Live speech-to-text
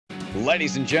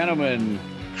Ladies and gentlemen,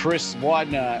 Chris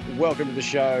Widener, welcome to the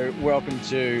show. Welcome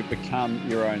to Become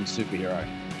Your Own Superhero.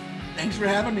 Thanks for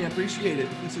having me. I appreciate it.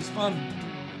 This is fun.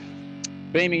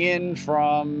 Beaming in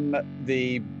from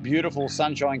the beautiful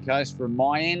Sunshine Coast from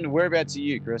my end. Whereabouts are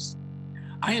you, Chris?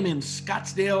 I am in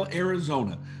Scottsdale,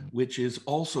 Arizona, which is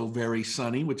also very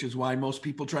sunny, which is why most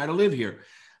people try to live here.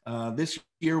 This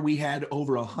year we had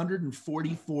over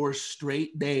 144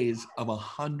 straight days of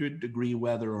 100-degree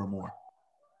weather or more.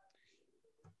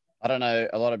 I don't know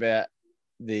a lot about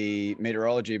the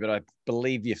meteorology, but I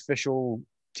believe the official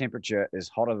temperature is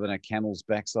hotter than a camel's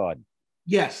backside.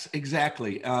 Yes,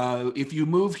 exactly. If you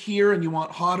move here and you want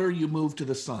hotter, you move to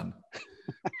the sun.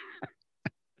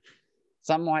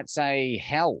 Some might say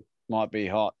hell might be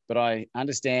hot, but I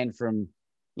understand from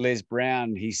Les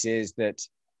Brown, he says that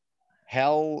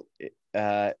hell,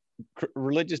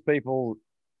 religious people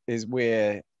is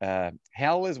where,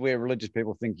 hell is where religious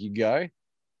people think you go.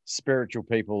 Spiritual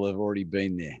people have already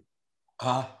been there.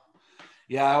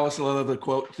 Yeah, I also love the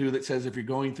quote too that says, if you're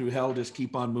going through hell, just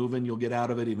keep on moving. You'll get out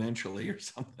of it eventually, or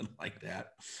something like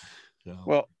that. So.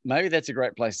 Well, maybe that's a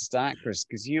great place to start, Chris,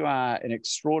 because you are an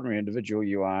extraordinary individual.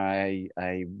 You are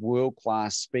a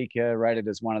world-class speaker, rated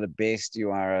as one of the best.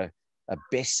 You are a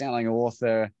best-selling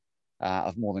author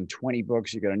of more than 20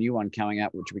 books. You've got a new one coming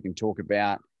up, which we can talk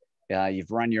about.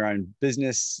 You've run your own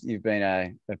business. You've been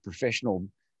a professional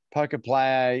poker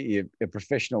player. You're a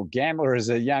professional gambler as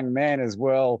a young man as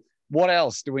well. What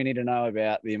else do we need to know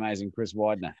about the amazing Chris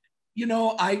Widener? You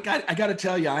know, I got to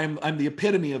tell you, I'm the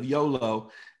epitome of YOLO.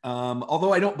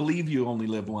 Although I don't believe you only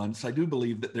live once, I do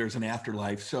believe that there's an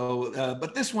afterlife. So,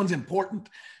 but this one's important.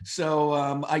 So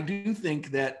I do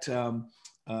think that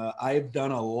I've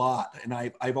done a lot, and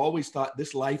I've always thought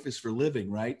this life is for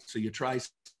living, right? So you try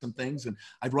some things, and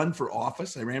I've run for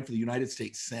office. I ran for the United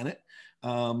States Senate.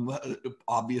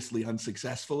 Obviously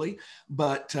unsuccessfully,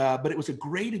 but it was a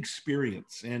great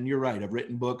experience. And you're right, I've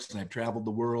written books and I've traveled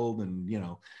the world and,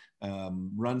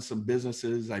 run some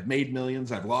businesses. I've made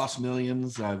millions, I've lost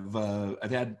millions.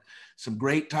 I've had some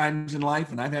great times in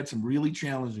life, and I've had some really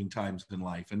challenging times in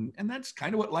life. And that's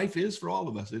kind of what life is for all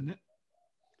of us, isn't it?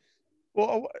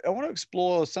 Well, I want to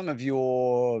explore some of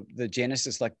the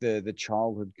genesis, like the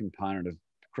childhood component of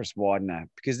Chris Widener,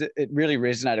 because it really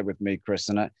resonated with me, Chris.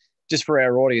 And just for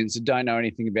our audience that don't know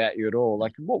anything about you at all,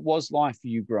 like what was life for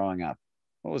you growing up?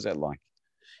 What was that like?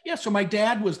 Yeah, so my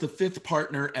dad was the fifth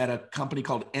partner at a company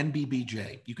called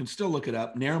NBBJ. You can still look it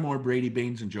up, Naramore, Brady,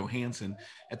 Baines, and Johansson.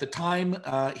 At the time,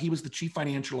 he was the chief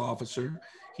financial officer.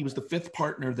 He was the fifth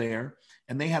partner there,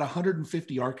 and they had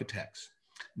 150 architects.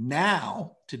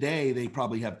 Now, today, they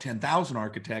probably have 10,000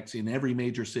 architects in every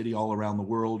major city all around the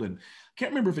world. And I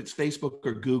can't remember if it's Facebook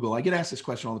or Google. I get asked this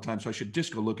question all the time, so I should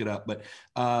just go look it up. But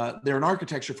they're an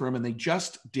architecture firm, and they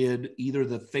just did either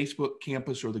the Facebook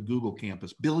campus or the Google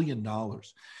campus, $1 billion.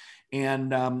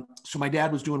 And so my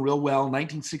dad was doing real well. In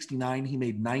 1969, he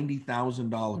made $90,000 in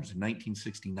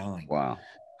 1969. Wow.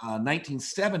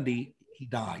 1970, he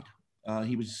died.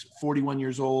 He was 41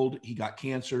 years old. He got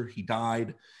cancer. He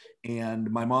died. And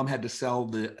my mom had to sell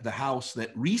the house that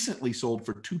recently sold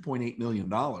for $2.8 million.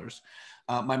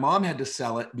 My mom had to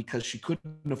sell it because she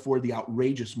couldn't afford the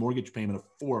outrageous mortgage payment of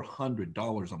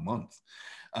 $400 a month.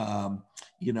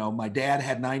 My dad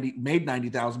had made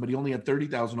 90,000, but he only had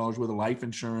 $30,000 worth of life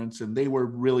insurance, and they were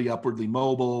really upwardly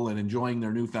mobile and enjoying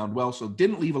their newfound wealth. So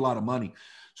didn't leave a lot of money.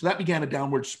 So that began a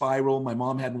downward spiral. My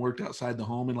mom hadn't worked outside the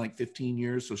home in like 15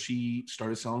 years. So she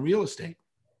started selling real estate.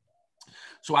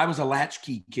 So I was a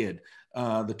latchkey kid,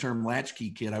 the term latchkey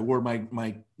kid. I wore my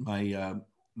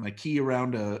key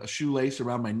around a shoelace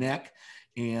around my neck,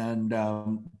 and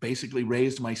basically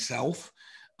raised myself.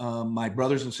 My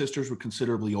brothers and sisters were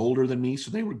considerably older than me,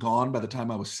 so they were gone by the time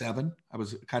I was 7. I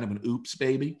was kind of an oops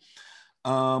baby.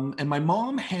 And my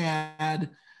mom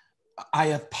I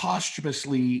have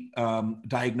posthumously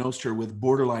diagnosed her with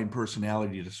borderline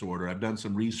personality disorder. I've done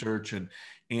some research,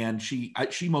 and she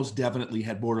most definitely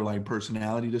had borderline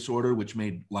personality disorder, which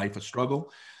made life a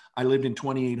struggle. I lived in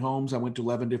 28 homes. I went to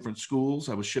 11 different schools.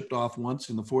 I was shipped off once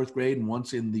in the 4th grade and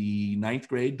once in the 9th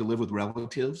grade to live with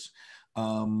relatives,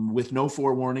 with no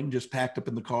forewarning, just packed up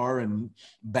in the car and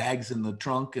bags in the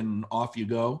trunk and off you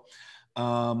go.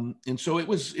 And so it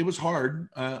was hard.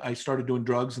 I started doing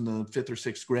drugs in the 5th or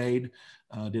 6th grade,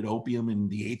 did opium in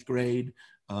the 8th grade,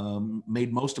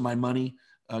 made most of my money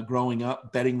growing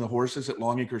up betting the horses at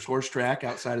Long Acres Horse Track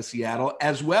outside of Seattle,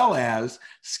 as well as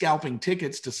scalping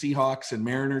tickets to Seahawks and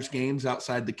Mariners games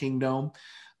outside the Kingdome.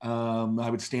 I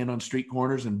would stand on street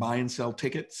corners and buy and sell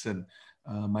tickets. And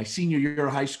my senior year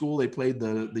of high school, they played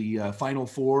the Final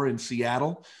Four in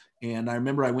Seattle. And I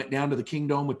remember I went down to the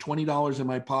Kingdome with $20 in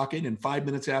my pocket, and 5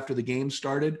 minutes after the game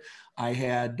started, I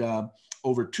had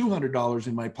over $200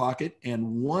 in my pocket and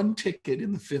one ticket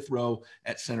in the 5th row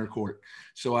at center court.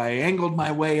 So I angled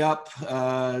my way up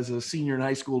as a senior in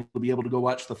high school to be able to go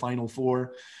watch the Final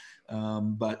Four.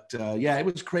 Yeah, it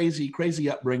was crazy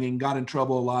upbringing. Got in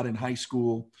trouble a lot in high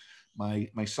school.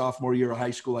 My sophomore year of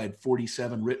high school, I had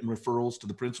 47 written referrals to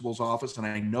the principal's office. And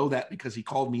I know that because he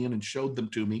called me in and showed them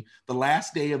to me. The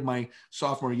last day of my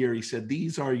sophomore year, he said,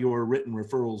 "These are your written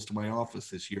referrals to my office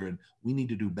this year, and we need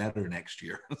to do better next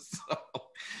year."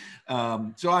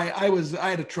 So I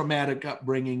had a traumatic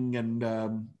upbringing and,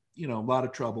 a lot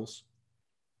of troubles.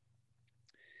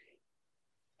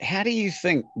 How do you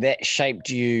think that shaped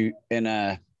you in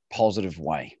a positive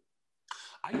way?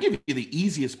 I give you the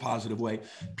easiest positive way.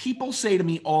 People say to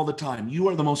me all the time, "You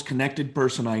are the most connected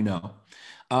person I know."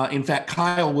 In fact,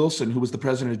 Kyle Wilson, who was the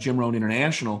president of Jim Rohn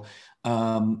International,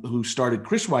 who started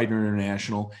Chris Widener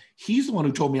International, he's the one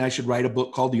who told me I should write a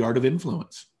book called The Art of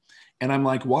Influence. And I'm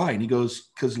like, "Why?" And he goes,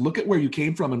 "Because look at where you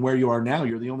came from and where you are now.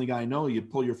 You're the only guy I know. You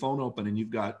pull your phone open and you've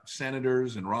got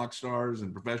senators and rock stars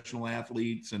and professional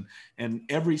athletes. And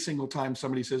every single time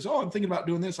somebody says, 'Oh, I'm thinking about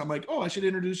doing this,' I'm like, 'Oh, I should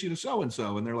introduce you to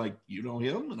so-and-so.' And they're like, 'You know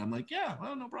him?' And I'm like, 'Yeah,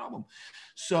 well, no problem.'"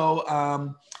 So,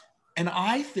 and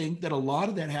I think that a lot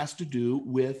of that has to do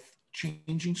with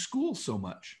changing schools so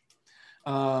much.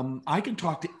 I can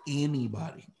talk to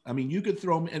anybody. I mean, you could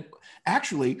throw me. And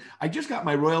actually, I just got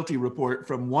my royalty report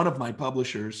from one of my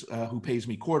publishers who pays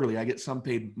me quarterly. I get some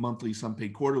paid monthly, some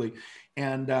paid quarterly.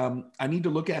 And I need to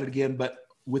look at it again. But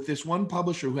with this one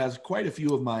publisher who has quite a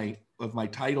few of my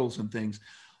titles and things,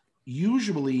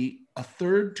 usually a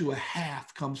third to a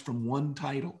half comes from one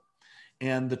title.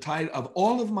 And the title of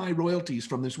all of my royalties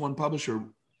from this one publisher,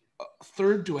 a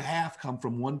third to a half come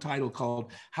from one title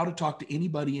called How to Talk to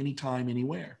Anybody, Anytime,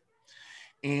 Anywhere.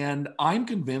 And I'm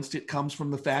convinced it comes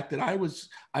from the fact that I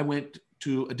went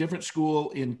to a different school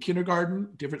in kindergarten,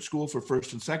 different school for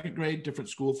 1st and 2nd grade, different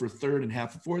school for 3rd and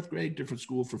half of 4th grade, different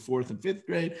school for 4th and 5th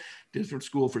grade, different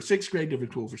school for 6th grade,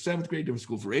 different school for 7th grade, different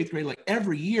school for 8th grade. Like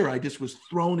every year I just was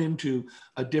thrown into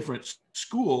a different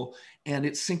school, and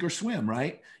it's sink or swim,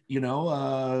 right?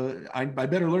 I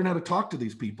better learn how to talk to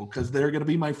these people because they're going to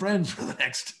be my friends for the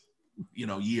next,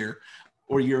 year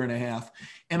or year and a half.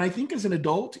 And I think as an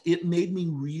adult, it made me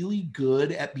really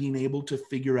good at being able to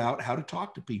figure out how to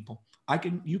talk to people.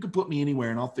 You can put me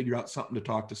anywhere and I'll figure out something to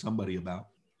talk to somebody about.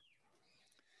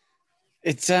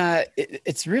 It's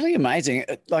really amazing.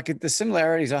 Like the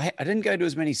similarities, I didn't go to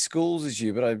as many schools as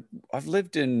you, but I've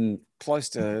lived in close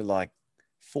to like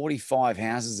 45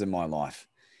 houses in my life.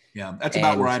 Yeah, that's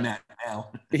about where I'm at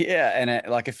now. Yeah, and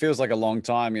it feels like a long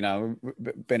time.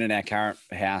 We've been in our current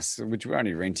house, which we're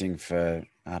only renting for,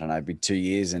 I don't know, it'd be 2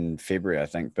 years in February, I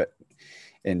think, but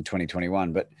in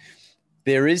 2021. But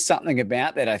there is something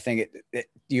about that. I think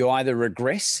you either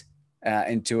regress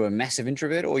into a massive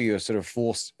introvert, or you're sort of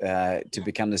forced to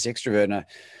become this extrovert. And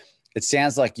it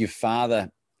sounds like your father,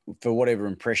 for whatever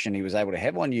impression he was able to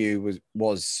have on you,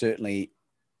 was certainly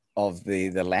of the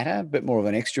latter, a bit more of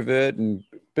an extrovert,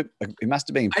 but he must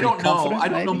have been pretty confident. I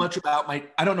don't know much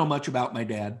about my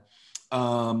dad.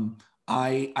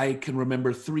 I can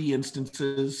remember 3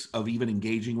 instances of even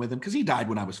engaging with him because he died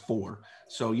when I was 4.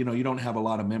 So, you don't have a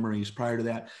lot of memories prior to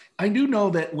that. I do know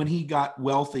that when he got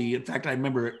wealthy, in fact, I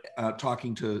remember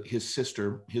talking to his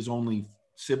sister, his only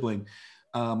sibling.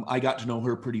 I got to know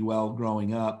her pretty well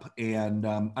growing up. And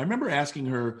I remember asking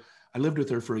her, I lived with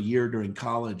her for a year during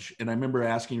college. And I remember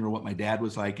asking her what my dad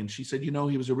was like. And she said, he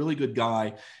was a really good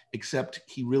guy, except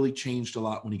he really changed a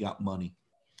lot when he got money.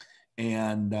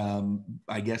 And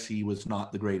I guess he was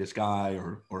not the greatest guy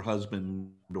or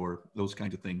husband or those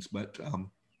kinds of things. But,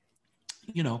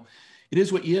 it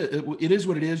is what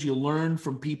it is. You learn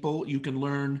from people. You can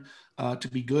learn to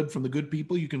be good from the good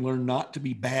people. You can learn not to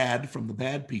be bad from the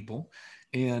bad people.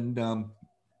 And,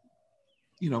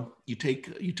 you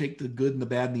take the good and the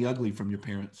bad and the ugly from your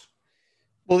parents.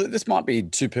 Well, this might be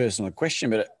too personal a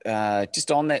question, but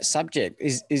just on that subject,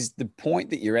 is the point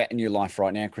that you're at in your life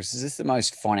right now, Chris, is this the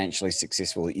most financially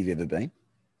successful that you've ever been?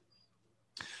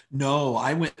 No,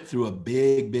 I went through a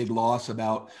big loss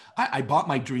I bought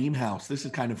my dream house. This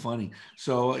is kind of funny.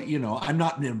 So, I'm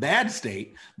not in a bad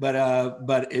state, but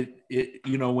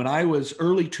when I was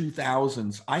early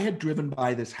 2000s, I had driven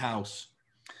by this house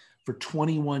for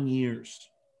 21 years.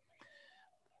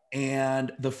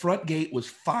 And the front gate was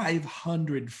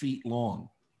 500 feet long.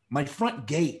 My front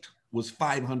gate was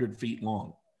 500 feet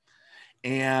long.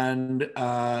 and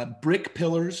brick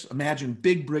pillars. Imagine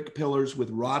big brick pillars with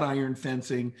wrought iron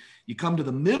fencing. You come to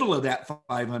the middle of that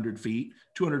 500 feet,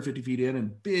 250 feet in,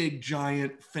 and big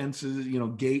giant fences,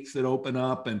 gates that open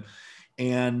up.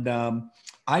 And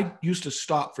I used to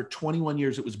stop for 21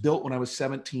 years. It was built when I was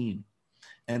 17.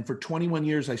 And for 21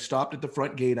 years, I stopped at the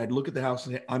front gate. I'd look at the house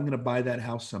and say, I'm going to buy that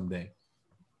house someday.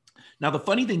 Now, the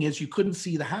funny thing is you couldn't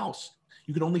see the house.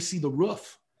 You could only see the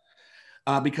roof.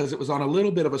 Because it was on a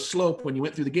little bit of a slope. When you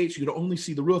went through the gates, you could only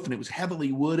see the roof, and it was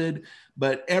heavily wooded,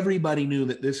 but everybody knew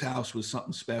that this house was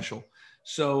something special.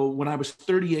 So when I was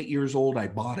 38 years old, I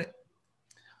bought it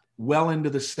well into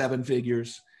the seven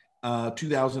figures,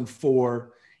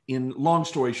 2004. In long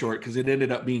story short, because it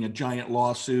ended up being a giant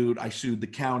lawsuit, I sued the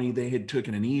county. They had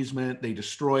taken an easement. They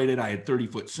destroyed it. I had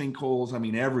 30-foot sinkholes. I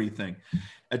mean, everything.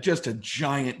 Just a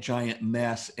giant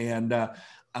mess. And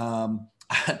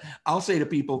I'll say to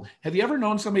people, have you ever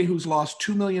known somebody who's lost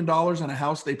 $2 million on a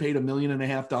house they paid $1.5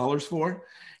 million for?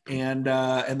 And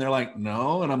they're like,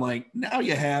 no. And I'm like, now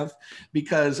you have,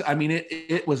 because I mean,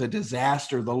 it was a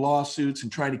disaster, the lawsuits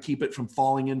and trying to keep it from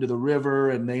falling into the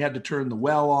river. And they had to turn the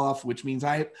well off, which means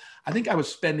I think I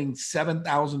was spending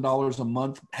 $7,000 a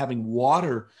month having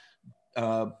water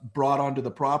brought onto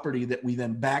the property that we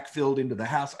then backfilled into the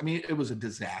house. I mean, it was a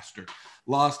disaster.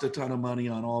 Lost a ton of money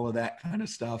on all of that kind of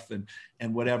stuff and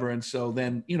whatever. And so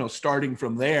then, starting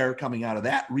from there, coming out of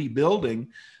that, rebuilding,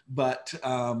 but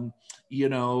no,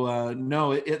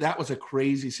 that was a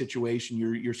crazy situation.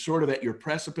 You're sort of at your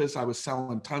precipice. I was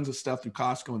selling tons of stuff through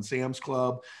Costco and Sam's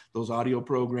Club, those audio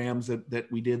programs that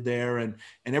we did there, and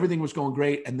everything was going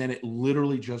great. And then it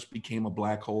literally just became a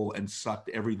black hole and sucked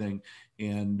everything.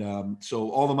 And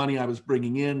so all the money I was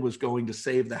bringing in was going to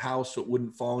save the house so it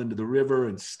wouldn't fall into the river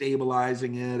and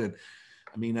stabilizing it. And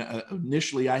I mean,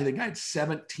 initially, I think I had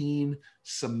 17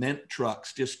 cement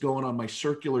trucks just going on my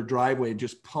circular driveway and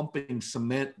just pumping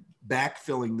cement,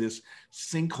 backfilling this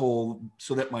sinkhole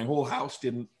so that my whole house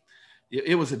didn't,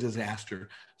 it was a disaster.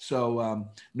 So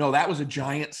no, that was a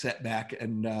giant setback,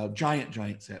 and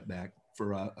giant setback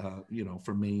for,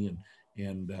 for me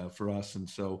and for us. And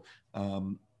so,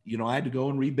 I had to go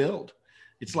and rebuild.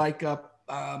 It's like,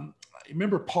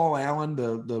 remember Paul Allen,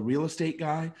 the real estate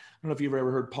guy? I don't know if you've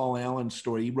ever heard Paul Allen's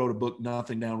story. He wrote a book,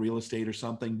 Nothing Down Real Estate or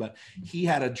something, but he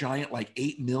had a giant, like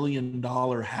 $8 million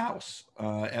house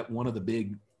at one of the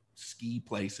big ski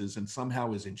places, and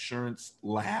somehow his insurance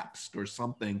lapsed or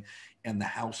something, and the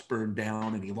house burned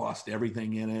down and he lost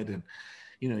everything in it. And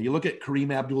you look at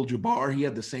Kareem Abdul-Jabbar, he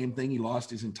had the same thing. He lost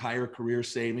his entire career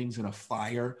savings in a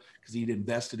fire because he'd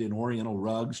invested in Oriental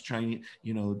rugs, Chinese,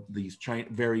 these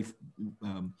very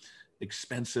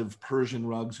expensive Persian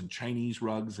rugs and Chinese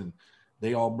rugs, and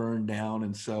they all burned down.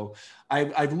 And so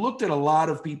I've looked at a lot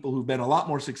of people who've been a lot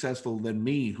more successful than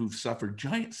me, who've suffered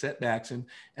giant setbacks. And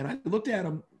I looked at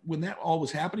them when that all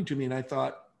was happening to me, and I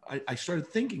thought, I started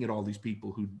thinking at all these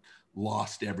people who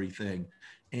lost everything.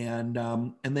 And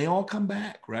they all come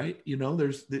back, right?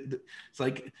 It's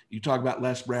like you talk about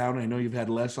Les Brown. I know you've had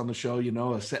Les on the show.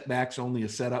 A setback's only a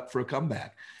setup for a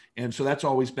comeback, and so that's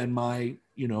always been my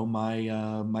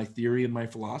my theory and my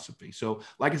philosophy. So,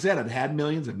 like I said, I've had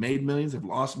millions, I've made millions, I've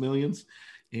lost millions,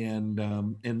 and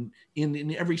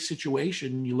in every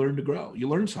situation, you learn to grow. You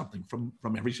learn something from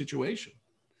every situation.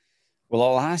 Well,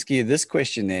 I'll ask you this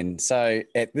question then. So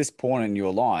at this point in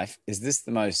your life, is this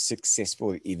the most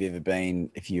successful that you've ever been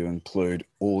if you include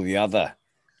all the other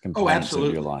components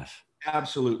of your life?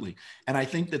 Absolutely. And I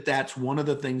think that that's one of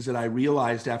the things that I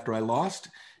realized after I lost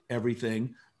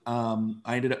everything. I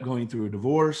ended up going through a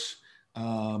divorce.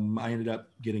 I ended up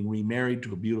getting remarried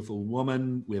to a beautiful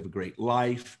woman. We have a great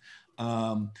life.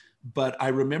 But I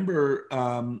remember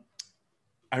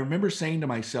saying to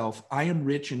myself, I am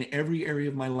rich in every area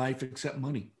of my life except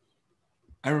money.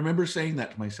 I remember saying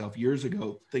that to myself years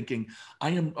ago, thinking,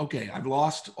 I've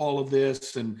lost all of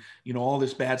this, and all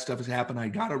this bad stuff has happened. I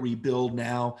got to rebuild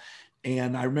now.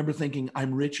 And I remember thinking,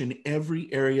 I'm rich in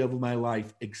every area of my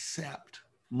life except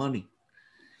money.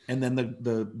 And then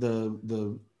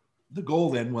the goal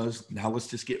then was, now let's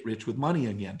just get rich with money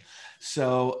again.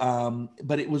 So,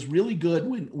 but it was really good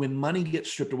when money gets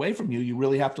stripped away from you, you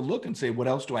really have to look and say, what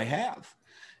else do I have?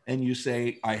 And you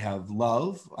say, I have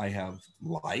love, I have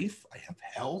life, I have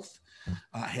health,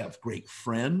 I have great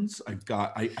friends.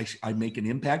 I make an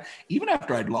impact. Even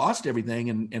after I'd lost everything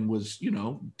and was,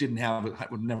 didn't have, I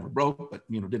was never broke, but,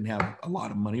 didn't have a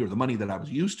lot of money, or the money that I was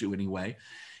used to anyway.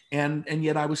 And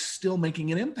yet I was still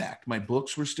making an impact. My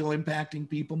books were still impacting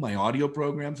people. My audio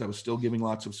programs, I was still giving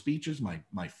lots of speeches.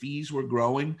 My fees were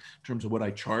growing in terms of what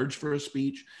I charge for a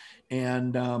speech.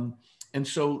 And And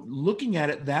so looking at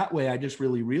it that way, I just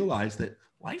really realized that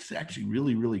life's actually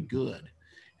really, really good.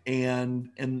 And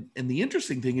the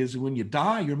interesting thing is when you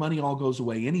die, your money all goes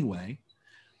away anyway,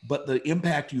 but the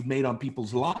impact you've made on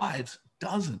people's lives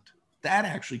doesn't. That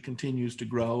actually continues to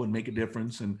grow and make a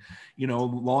difference. And,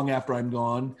 long after I'm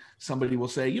gone, somebody will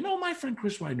say, my friend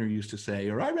Chris Widener used to say,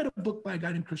 or I read a book by a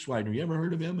guy named Chris Widener. You ever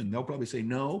heard of him? And they'll probably say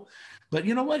no. But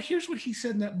you know what? Here's what he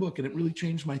said in that book. And it really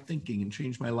changed my thinking and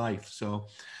changed my life. So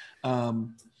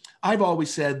I've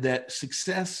always said that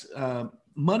success,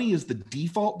 money is the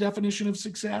default definition of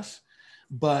success,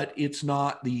 but it's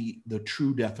not the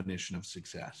true definition of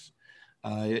success.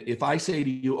 If I say to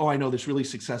you, oh, I know this really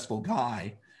successful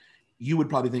guy, you would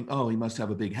probably think, oh, he must have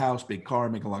a big house, big car,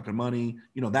 make a lot of money.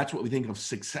 That's what we think of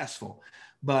successful.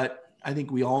 But I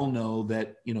think we all know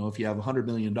that, if you have $100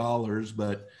 million,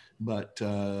 but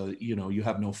you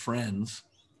have no friends,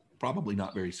 probably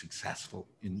not very successful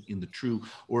in the true,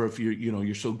 or if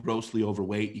you're so grossly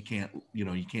overweight, you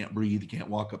can't breathe, you can't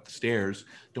walk up the stairs.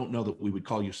 Don't know that we would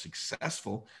call you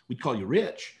successful. We'd call you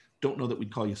rich. Don't know that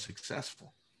we'd call you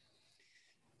successful.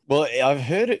 Well, I've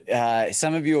heard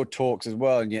some of your talks as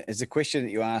well. And it's a question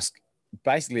that you ask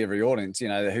basically every audience,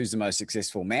 who's the most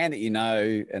successful man that you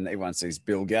know? And everyone says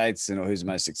Bill Gates. And who's the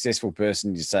most successful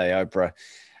person? You say Oprah.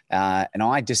 And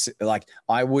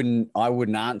I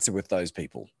wouldn't answer with those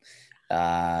people.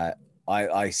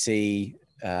 I see,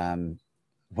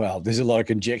 there's a lot of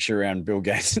conjecture around Bill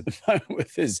Gates at the moment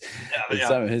with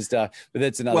some of his stuff, but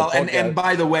that's another. Well, and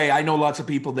by the way, I know lots of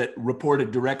people that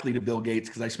reported directly to Bill Gates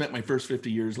because I spent my first 50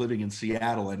 years living in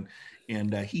Seattle,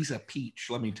 and he's a peach,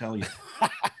 let me tell you.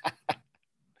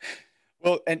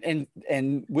 Well, and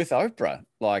with Oprah,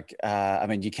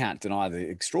 you can't deny the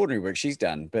extraordinary work she's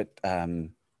done, but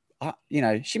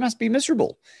she must be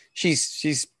miserable.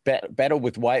 She's battled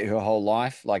with weight her whole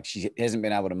life. Like she hasn't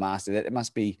been able to master that. It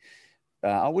must be.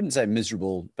 I wouldn't say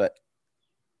miserable, but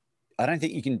I don't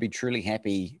think you can be truly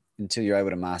happy until you're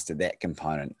able to master that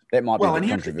component. That might be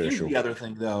controversial. Here's the other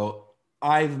thing, though.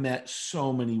 I've met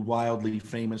so many wildly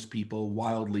famous people,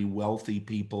 wildly wealthy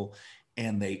people,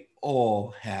 and they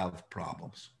all have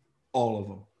problems. All of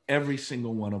them. Every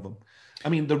single one of them. I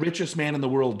mean, the richest man in the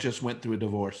world just went through a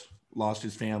divorce, lost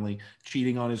his family,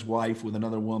 cheating on his wife with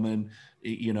another woman,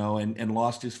 and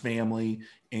lost his family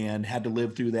and had to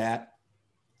live through that.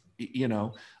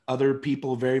 Other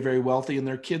people very, very wealthy and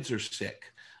their kids are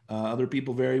sick. Other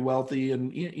people very wealthy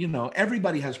and,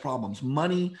 everybody has problems.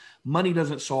 Money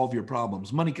doesn't solve your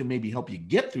problems. Money can maybe help you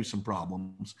get through some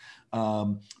problems,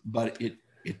 but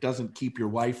it doesn't keep your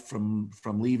wife from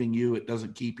leaving you. It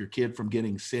doesn't keep your kid from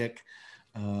getting sick.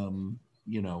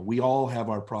 We all have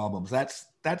our problems. That's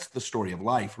the story of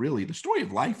life, really. The story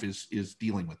of life is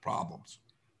dealing with problems.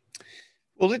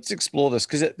 Well, let's explore this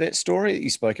because that story that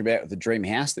you spoke about with the dream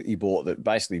house that you bought that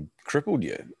basically crippled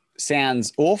you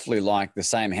sounds awfully like the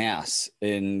same house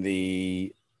in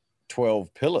the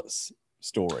 12 Pillars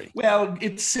story. Well,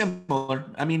 it's similar.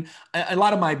 I mean, a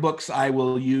lot of my books, I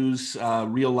will use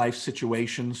real life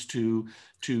situations to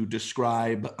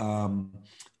describe.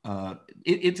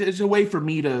 It's a way for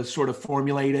me to sort of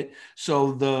formulate it.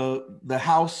 So the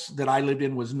house that I lived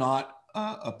in was not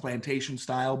a plantation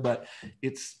style, but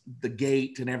it's the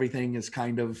gate and everything is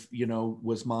kind of,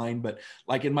 was mine. But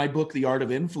like in my book, The Art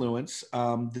of Influence,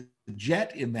 the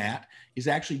jet in that is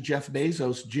actually Jeff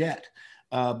Bezos' jet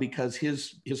because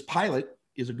his pilot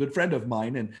is a good friend of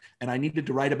mine and I needed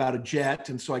to write about a jet.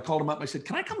 And so I called him up. I said,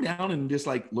 can I come down and just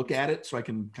look at it so I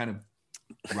can kind of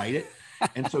write it?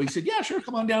 And so he said, yeah, sure.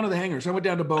 Come on down to the hangar. So I went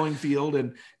down to Boeing Field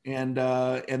and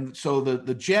so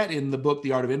the jet in the book,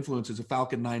 The Art of Influence, is a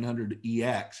Falcon 900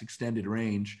 EX extended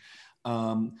range.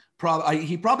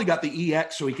 He probably got the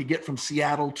EX so he could get from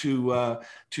Seattle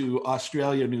to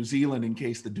Australia, New Zealand in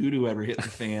case the doo-doo ever hit the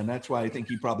fan. That's why I think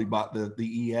he probably bought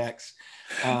the EX,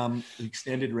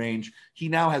 extended range. He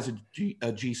now has a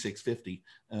G650.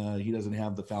 He doesn't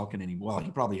have the Falcon anymore. Well,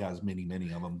 he probably has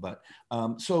many of them. But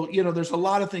so there's a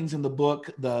lot of things in the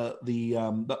book.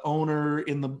 The owner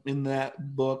in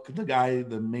that book,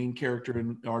 the main character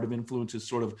in Art of Influence, is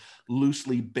sort of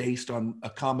loosely based on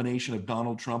a combination of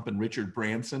Donald Trump and Richard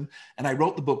Branson. And I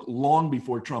wrote the book long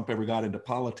before Trump ever got into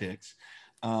politics.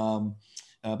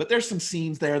 But there's some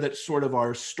scenes there that sort of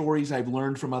are stories I've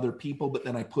learned from other people, but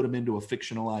then I put them into a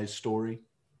fictionalized story.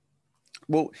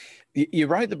 Well, you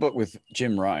wrote the book with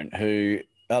Jim Rohn, who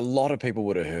a lot of people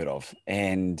would have heard of.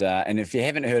 And if you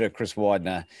haven't heard of Chris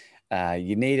Widener,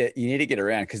 you need to get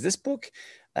around because this book,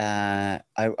 I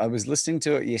was listening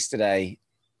to it yesterday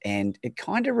and it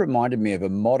kind of reminded me of a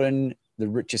modern The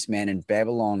Richest Man in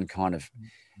Babylon kind of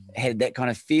had that kind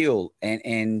of feel.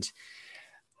 And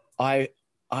I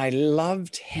I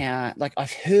loved how, like,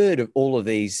 I've heard of all of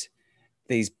these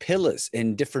pillars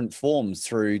in different forms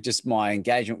through just my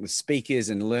engagement with speakers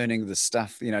and learning the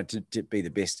stuff, to be the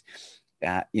best,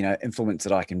 influence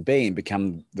that I can be and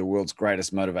become the world's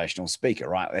greatest motivational speaker,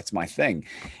 right? That's my thing.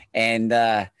 And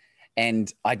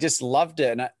I just loved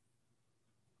it. And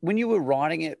when you were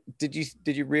writing it, did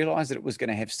you realize that it was going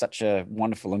to have such a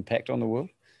wonderful impact on the world?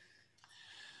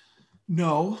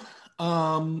 No.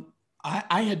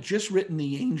 I had just written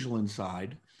The Angel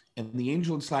Inside, and The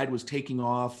Angel Inside was taking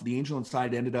off. The Angel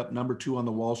Inside ended up #2 on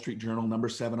the Wall Street Journal,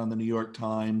 #7 on the New York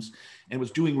Times, and was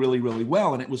doing really, really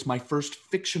well. And it was my first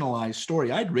fictionalized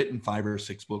story. I'd written 5 or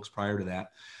 6 books prior to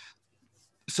that,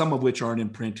 some of which aren't in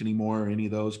print anymore or any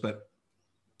of those, but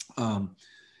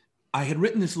I had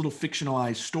written this little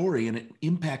fictionalized story, and it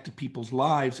impacted people's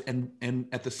lives. And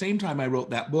at the same time I wrote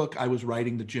that book, I was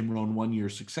writing the Jim Rohn 1-year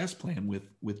success plan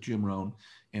with Jim Rohn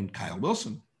and Kyle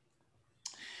Wilson.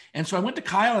 And so I went to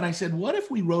Kyle and I said, what if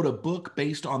we wrote a book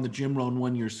based on the Jim Rohn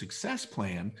 1-year success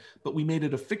plan, but we made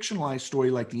it a fictionalized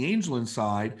story like The Angel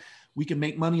Inside? We can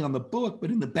make money on the book,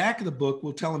 but in the back of the book,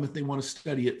 we'll tell them if they want to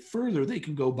study it further, they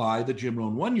can go buy the Jim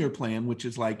Rohn 1-year plan, which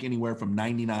is like anywhere from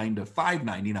 $99 to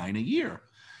 $599 a year.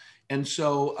 And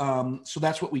so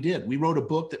that's what we did. We wrote a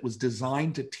book that was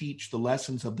designed to teach the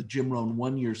lessons of the Jim Rohn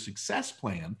 1-year success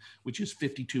plan, which is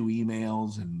 52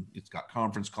 emails, and it's got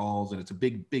conference calls, and it's a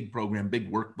big, big program, big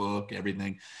workbook,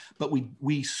 everything. But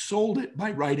we sold it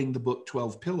by writing the book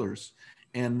 12 Pillars.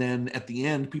 And then at the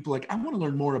end, people are like, I want to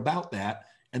learn more about that.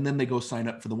 And then they go sign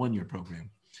up for the 1-year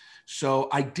program. So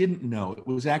I didn't know. It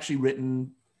was actually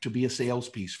written to be a sales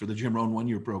piece for the Jim Rohn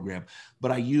 1-year program.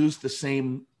 But I used the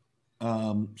same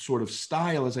sort of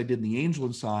style as I did in The Angel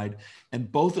Inside.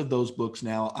 And both of those books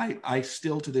now, I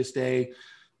still to this day,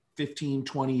 15,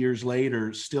 20 years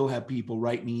later, still have people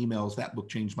write me emails. That book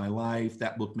changed my life.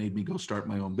 That book made me go start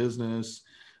my own business.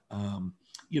 And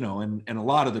a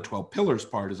lot of the 12 Pillars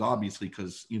part is obviously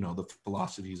because, the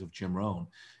philosophies of Jim Rohn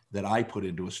that I put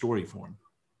into a story form.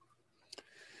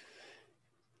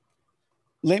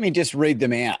 Let me just read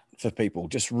them out for people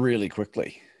just really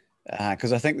quickly.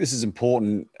 Because I think this is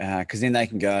important, because then they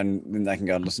can go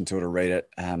and listen to it or read it.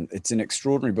 It's an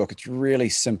extraordinary book. It's really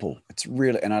simple.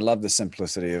 And I love the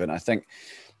simplicity of it. And I think,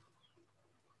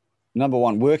 number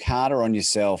 1, work harder on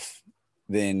yourself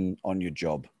than on your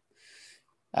job.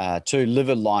 2, live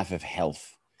a life of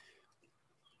health.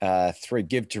 3,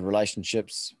 give to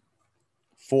relationships.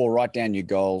 4, write down your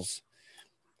goals.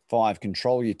 5,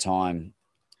 control your time.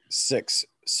 6,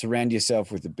 surround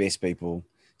yourself with the best people.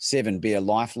 7, be a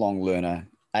lifelong learner.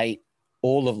 8,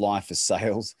 all of life is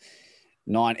sales.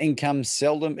 9, income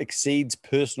seldom exceeds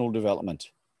personal development.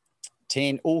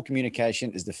 10, all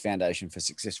communication is the foundation for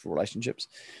successful relationships.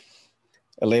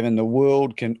 11, the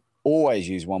world can always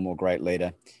use one more great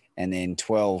leader. And then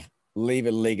 12, leave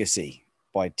a legacy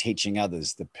by teaching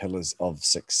others the pillars of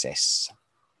success.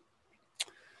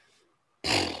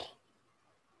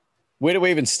 Where do we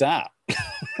even start?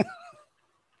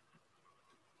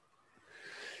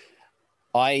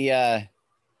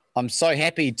 I'm so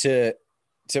happy to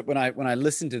when I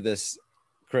listen to this,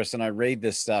 Chris, and I read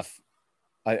this stuff,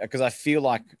 because I feel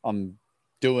like I'm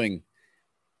doing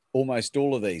almost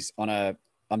all of these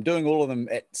I'm doing all of them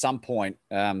at some point.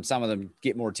 Some of them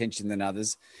get more attention than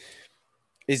others.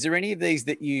 Is there any of these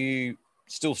that you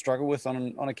still struggle with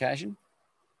on occasion?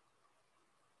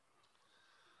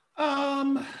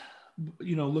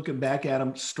 Looking back at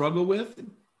them, struggle with.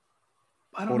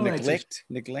 I don't know.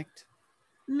 Neglect.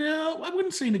 No, I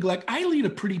wouldn't say neglect. I lead a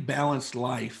pretty balanced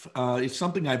life. It's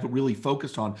something I've really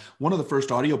focused on. One of the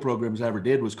first audio programs I ever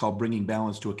did was called Bringing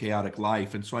Balance to a Chaotic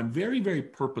Life. And so I'm very, very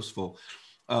purposeful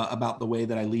about the way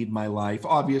that I lead my life.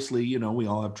 Obviously, we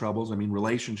all have troubles. I mean,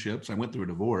 relationships. I went through a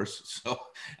divorce. So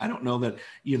I don't know that,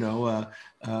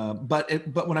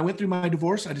 but when I went through my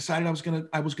divorce, I decided I was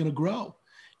going to grow.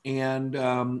 And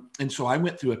so I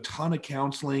went through a ton of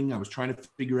counseling. I was trying to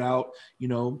figure out,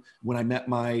 when I met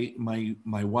my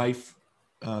wife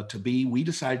to be, we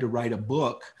decided to write a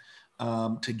book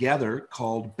together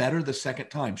called Better the Second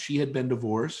Time. She had been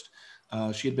divorced.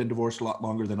 She had been divorced a lot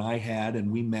longer than I had,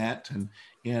 and we met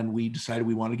and we decided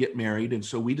we wanted to get married. And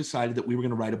so we decided that we were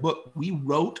going to write a book. We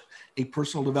wrote a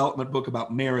personal development book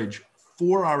about marriage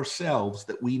for ourselves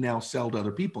that we now sell to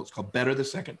other people. It's called Better the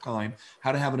Second Time,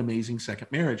 How to Have an Amazing Second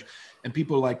Marriage. And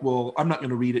people are like, well, I'm not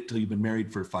going to read it till you've been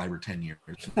married for 5 or 10 years.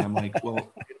 And I'm like,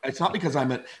 well, it's not because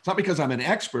I'm an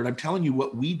expert. I'm telling you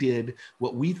what we did,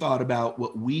 what we thought about,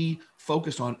 what we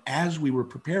focused on as we were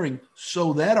preparing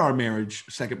so that our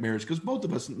second marriage,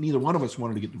 because neither one of us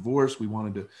wanted to get divorced. We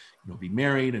wanted to, be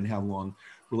married and have long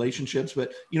relationships.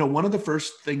 But, you know, one of the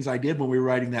first things I did when we were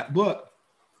writing that book,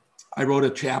 I wrote a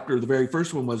chapter. The very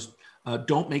first one was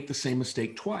don't make the same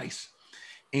mistake twice.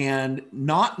 And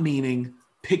not meaning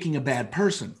picking a bad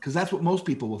person, because that's what most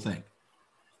people will think.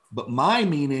 But my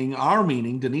meaning, our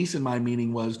meaning, Denise and my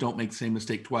meaning was don't make the same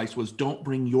mistake twice, was don't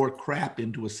bring your crap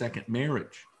into a second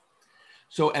marriage.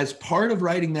 So as part of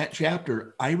writing that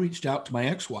chapter, I reached out to my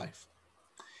ex-wife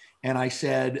and I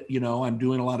said, you know, I'm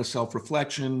doing a lot of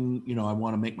self-reflection. You know, I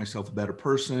want to make myself a better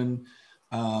person.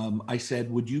 I said,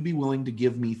 would you be willing to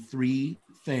give me 3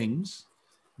 things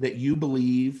that you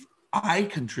believe I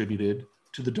contributed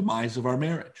to the demise of our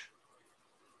marriage?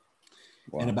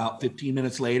 Wow. And about 15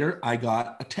 minutes later, I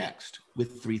got a text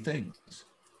with 3 things.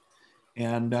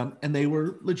 And they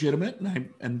were legitimate.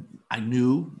 And I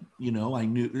knew,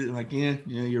 like, yeah,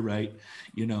 you're right,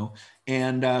 you know.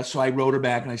 And so I wrote her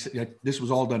back and I said, this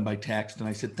was all done by text. And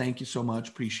I said, thank you so much.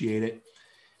 Appreciate it.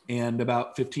 And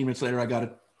about 15 minutes later, I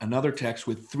got another text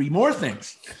with 3 more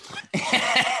things.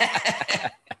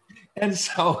 And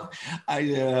so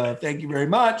I thank you very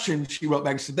much. And she wrote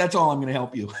back and said, that's all I'm going to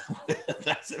help you.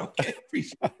 I said, okay,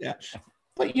 appreciate that.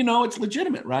 But, you know, it's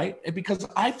legitimate, right? Because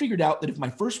I figured out that if my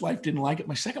first wife didn't like it,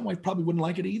 my second wife probably wouldn't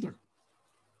like it either.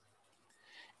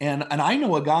 And I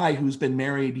know a guy who's been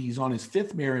married. He's on his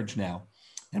 5th marriage now.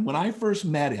 And when I first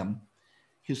met him,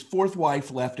 his 4th wife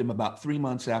left him about 3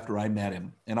 months after I met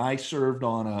him. And I served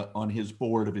on his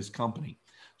board of his company.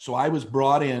 So I was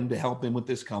brought in to help him with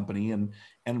this company.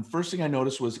 And first thing I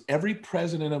noticed was every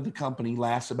president of the company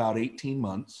lasts about 18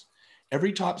 months.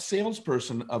 Every top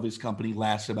salesperson of his company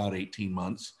lasts about 18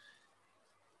 months.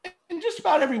 And just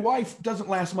about every wife doesn't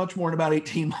last much more than about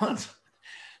 18 months.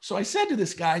 So I said to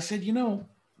this guy, I said, you know,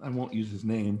 I won't use his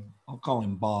name. I'll call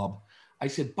him Bob. I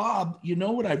said, Bob, you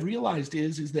know what I've realized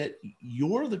is that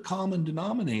you're the common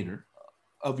denominator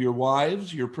of your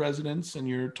wives, your presidents, and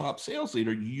your top sales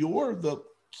leader. You're the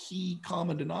key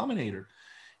common denominator.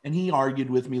 And he argued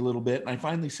with me a little bit. And I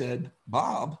finally said,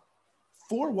 Bob,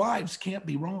 4 wives can't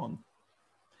be wrong.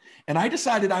 And I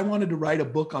decided I wanted to write a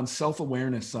book on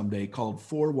self-awareness someday called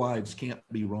 4 Wives Can't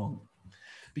Be Wrong.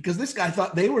 Because this guy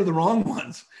thought they were the wrong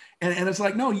ones. And it's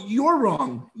like, no, you're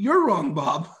wrong. You're wrong,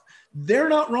 Bob. They're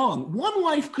not wrong. 1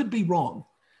 wife could be wrong.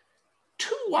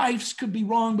 2 wives could be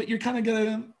wrong, but you're kind of going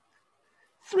to,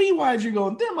 3 wives, you're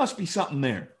going, there must be something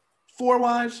there. 4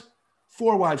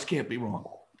 wives can't be wrong.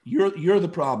 You're the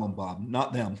problem, Bob,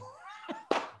 not them.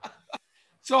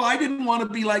 So I didn't want to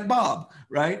be like Bob,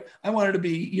 right? I wanted to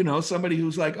be, you know, somebody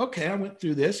who's like, okay, I went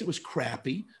through this. It was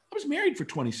crappy. I was married for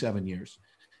 27 years,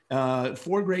 4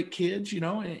 great kids, you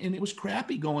know, and it was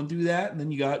crappy going through that. And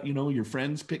then you got, you know, your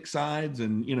friends pick sides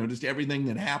and, you know, just everything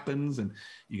that happens, and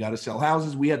you got to sell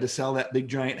houses. We had to sell that big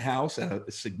giant house at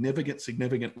a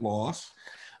significant loss.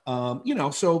 You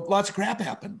know, so lots of crap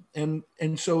happened. And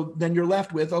so then you're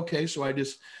left with, okay, so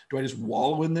do I just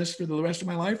wallow in this for the rest of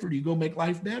my life, or do you go make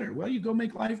life better? Well, you go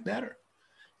make life better.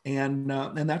 And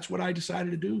that's what I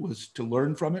decided to do, was to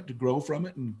learn from it, to grow from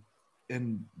it,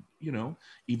 and, you know,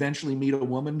 eventually meet a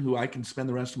woman who I can spend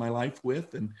the rest of my life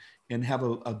with and have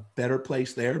a better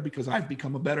place there because I've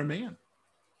become a better man.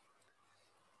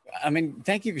 I mean,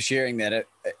 thank you for sharing that.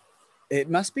 It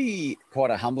must be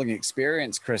quite a humbling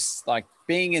experience, Chris, like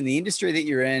being in the industry that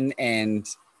you're in and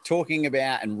talking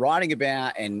about and writing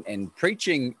about and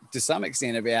preaching to some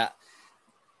extent about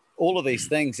all of these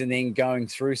things, and then going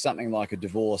through something like a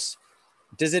divorce.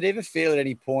 Does it ever feel at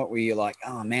any point where you're like,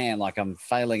 oh man, like I'm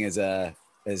failing as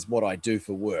what I do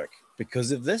for work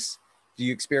because of this? Do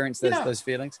you experience those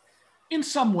feelings? In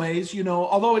some ways, you know,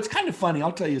 although it's kind of funny,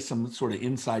 I'll tell you some sort of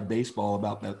inside baseball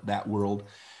about that world.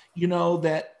 You know,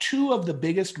 that 2 of the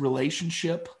biggest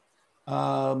relationship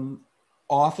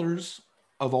authors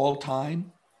of all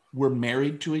time were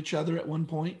married to each other at one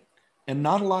point, and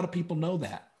not a lot of people know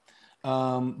that.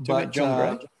 But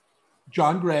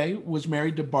John Gray was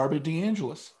married to Barbara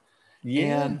DeAngelis.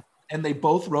 Yeah. And they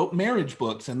both wrote marriage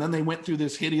books, and then they went through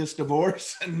this hideous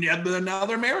divorce, and now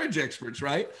they're marriage experts,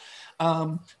 right?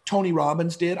 Tony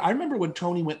Robbins did. I remember when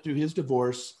Tony went through his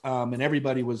divorce, and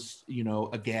everybody was, you know,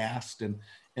 aghast and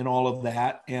all of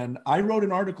that. And I wrote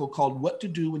an article called "What to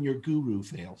Do When Your Guru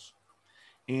Fails."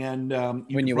 And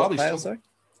when you probably fail, sorry?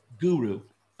 Guru.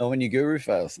 Oh, when your guru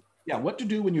fails. Yeah, what to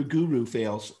do when your guru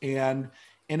fails. And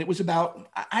it was about,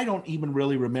 I don't even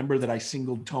really remember that I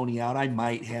singled Tony out. I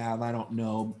might have, I don't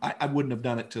know. I wouldn't have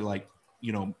done it to, like,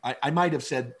 you know, I might have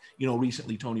said, you know,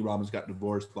 recently Tony Robbins got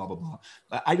divorced, blah, blah, blah.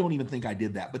 I don't even think I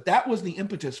did that. But that was the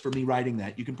impetus for me writing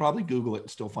that. You can probably Google it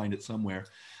and still find it somewhere.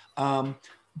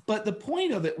 But the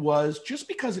point of it was, just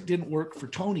because it didn't work for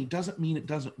Tony doesn't mean it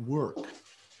doesn't work,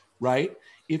 right?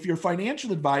 if your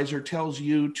financial advisor tells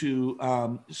you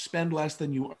to spend less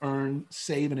than you earn,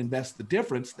 save and invest the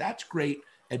difference, that's great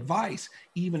advice,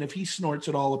 even if he snorts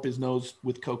it all up his nose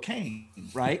with cocaine,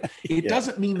 right? It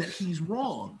doesn't mean that he's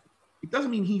wrong. It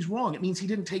doesn't mean he's wrong. It means he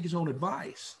didn't take his own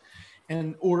advice.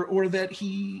 And or that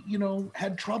he,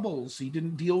 had troubles. He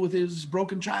didn't deal with his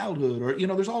broken childhood, or,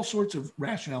 there's all sorts of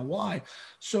rationale why.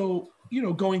 So,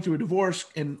 going through a divorce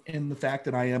and the fact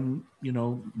that I am,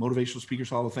 Motivational Speakers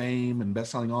Hall of Fame and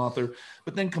best-selling author,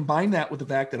 but then combine that with the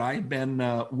fact that I had been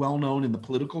well-known in the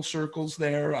political circles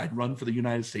there. I'd run for the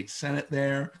United States Senate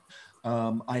there.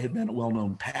 I had been a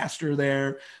well-known pastor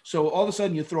there. So all of a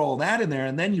sudden you throw all that in there,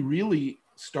 and then you really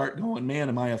start going, man,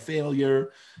 am I a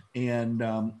failure? And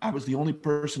I was the only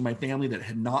person in my family that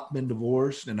had not been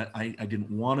divorced, and I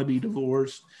didn't want to be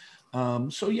divorced.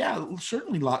 So yeah,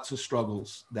 certainly lots of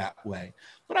struggles that way.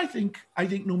 But I think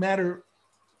no matter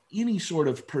any sort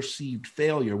of perceived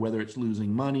failure, whether it's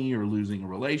losing money or losing a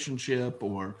relationship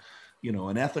or,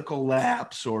 an ethical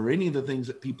lapse or any of the things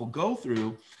that people go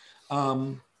through,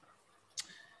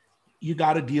 you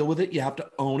got to deal with it. You have to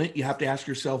own it. You have to ask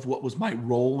yourself, what was my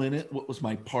role in it? What was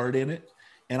my part in it?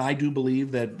 And I do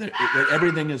believe that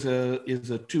everything is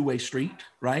a two-way street,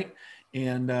 right?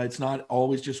 And it's not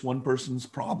always just one person's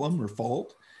problem or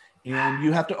fault. And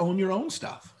you have to own your own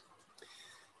stuff.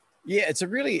 Yeah, it's a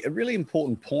really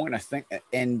important point, I think.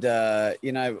 And,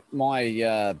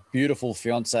 my beautiful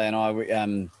fiance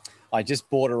and I just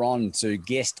brought her on to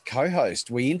guest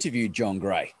co-host. We interviewed John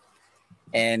Gray.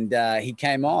 And he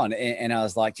came on and I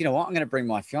was like, you know what, I'm going to bring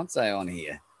my fiance on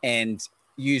here and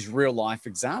use real life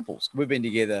examples. We've been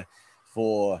together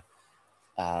for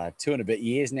 2 and a bit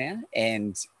years now.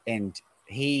 And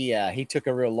he took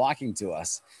a real liking to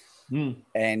us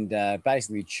and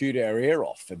basically chewed our ear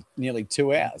off for nearly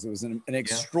 2 hours. It was an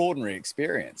extraordinary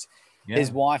experience. Yeah. His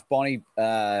wife, Bonnie,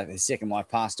 his second wife,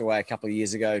 passed away a couple of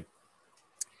years ago.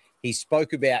 He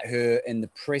spoke about her in the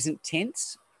present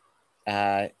tense,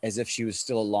 as if she was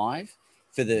still alive,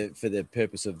 for the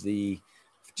purpose of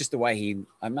just the way he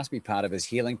must be part of his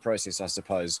healing process, I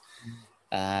suppose.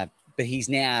 But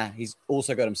he's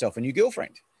also got himself a new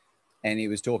girlfriend, and he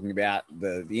was talking about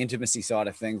the intimacy side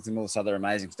of things and all this other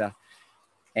amazing stuff.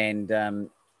 And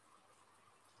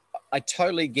I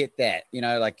totally get that,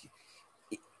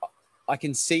 I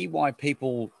can see why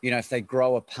people, if they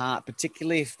grow apart,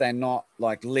 particularly if they're not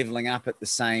like leveling up at the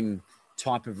same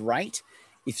type of rate,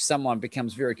 if someone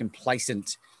becomes very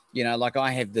complacent, like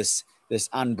I have this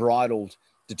unbridled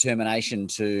determination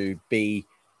to be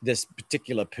this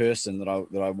particular person that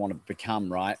I want to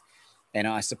become, right? And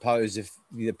I suppose if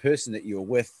the person that you're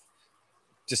with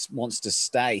just wants to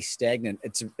stay stagnant,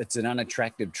 it's an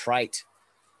unattractive trait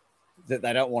that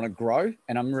they don't want to grow.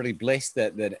 And I'm really blessed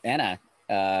that Anna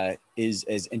is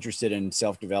as interested in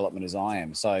self-development as I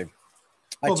am. So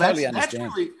I totally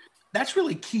understand. That's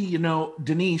really key.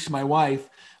 Denise, my wife,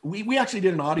 we actually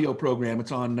did an audio program.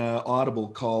 It's on Audible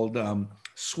called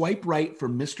Swipe Right for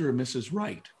Mr. and Mrs.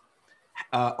 Right.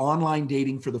 Online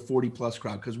dating for the 40+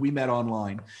 crowd, because we met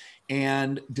online.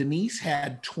 And Denise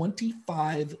had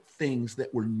 25 things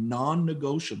that were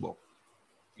non-negotiable.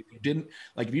 If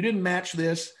you didn't match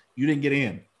this, you didn't get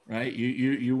in, right?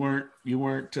 You weren't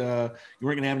going to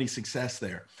have any success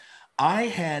there. I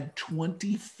had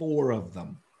 24 of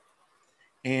them.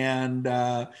 And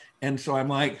so I'm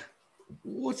like,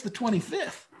 what's the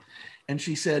 25th? And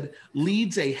she said,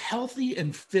 leads a healthy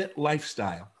and fit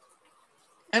lifestyle.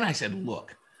 And I said,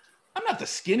 look, I'm not the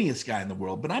skinniest guy in the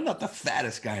world, but I'm not the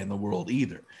fattest guy in the world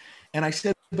either. And I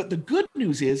said, but the good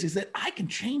news is that I can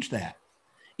change that.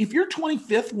 If your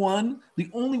 25th one, the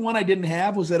only one I didn't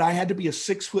have was that I had to be a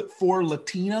 6'4"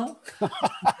 Latino,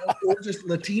 or just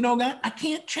Latino guy, I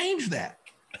can't change that.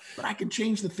 But I can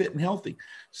change the fit and healthy.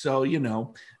 So,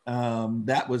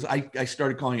 that was, I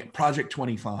started calling it Project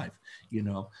 25,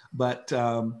 but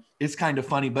it's kind of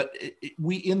funny. But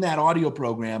we, in that audio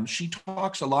program, she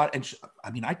talks a lot.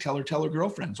 And I tell her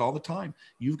girlfriends all the time,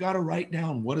 you've got to write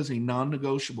down what is a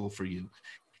non-negotiable for you.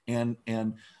 And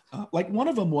like one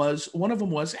of them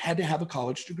was had to have a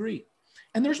college degree.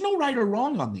 And there's no right or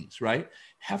wrong on these, right?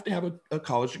 Have to have a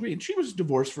college degree. And she was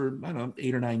divorced for,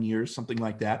 8 or 9 years, something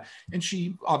like that. And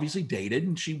she obviously dated,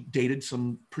 and she dated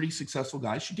some pretty successful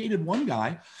guys. She dated one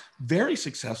guy, very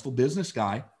successful business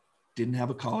guy, didn't have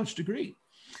a college degree.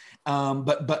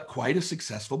 but quite a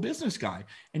successful business guy.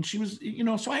 And she was,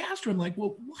 so I asked her, I'm like,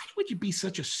 well, why would you be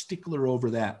such a stickler over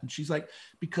that? And she's like,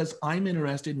 because I'm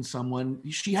interested in someone.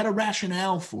 She had a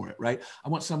rationale for it, right? I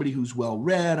want somebody who's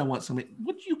well-read. I want somebody,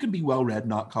 you can be well-read,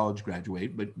 not college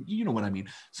graduate, but you know what I mean?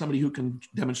 Somebody who can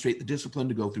demonstrate the discipline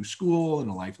to go through school and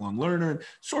a lifelong learner, and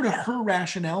sort of her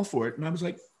rationale for it. And I was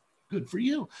like, good for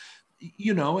you.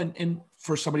 And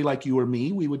for somebody like you or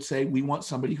me, we would say we want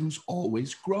somebody who's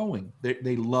always growing.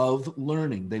 They love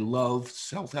learning. They love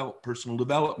self-help, personal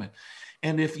development.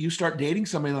 And if you start dating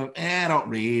somebody like, I don't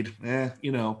read,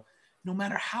 no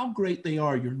matter how great they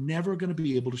are, you're never going to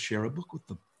be able to share a book with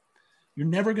them. You're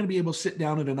never going to be able to sit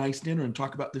down at a nice dinner and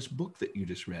talk about this book that you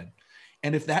just read.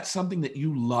 And if that's something that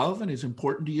you love and is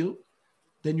important to you,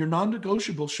 then your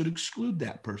non-negotiable should exclude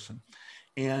that person.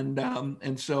 And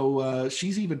so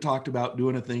she's even talked about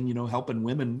doing a thing, helping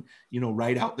women,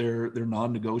 write out their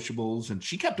non-negotiables, and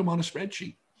she kept them on a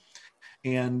spreadsheet.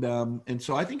 And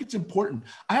so I think it's important.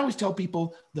 I always tell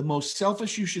people the most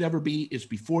selfish you should ever be is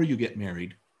before you get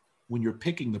married, when you're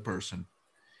picking the person.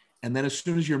 And then as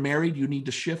soon as you're married, you need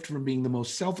to shift from being the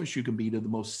most selfish you can be to the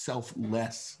most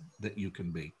selfless that you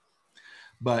can be.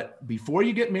 But before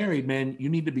you get married, man, you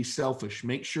need to be selfish.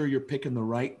 Make sure you're picking the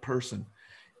right person.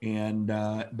 And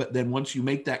but then once you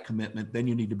make that commitment, then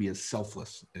you need to be as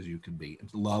selfless as you can be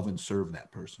and love and serve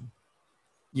that person.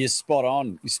 You're spot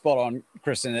on. You're spot on,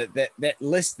 Chris. And that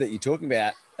list that you're talking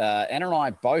about, Anna and I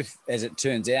both, as it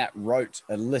turns out, wrote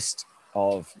a list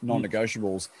of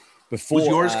non-negotiables before. Was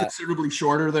yours considerably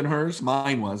shorter than hers?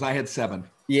 Mine was. I had 7.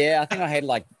 Yeah, I think I had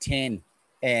like 10.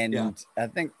 And yeah.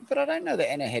 But I don't know that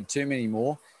Anna had too many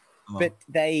more. But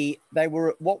they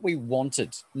were what we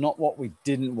wanted, not what we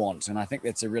didn't want. And I think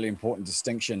that's a really important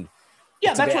distinction.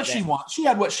 Yeah, that's what she wanted. She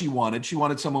had what she wanted. She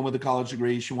wanted someone with a college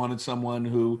degree. She wanted someone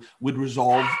who would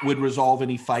resolve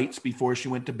any fights before she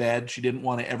went to bed. She didn't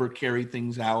want to ever carry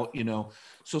things out,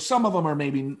 So some of them are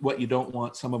maybe what you don't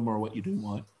want. Some of them are what you do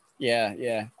want.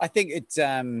 Yeah. I think it's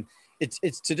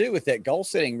to do with that goal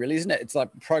setting, really, isn't it? It's like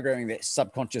programming that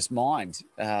subconscious mind.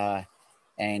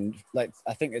 And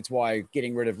I think that's why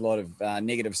getting rid of a lot of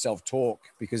negative self-talk,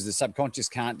 because the subconscious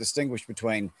can't distinguish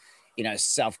between,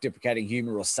 self-deprecating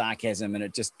humor or sarcasm, and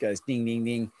it just goes ding, ding,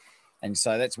 ding. And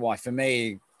so that's why for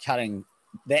me, cutting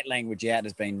that language out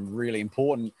has been really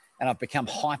important. And I've become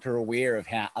hyper aware of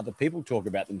how other people talk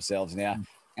about themselves now.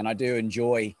 And I do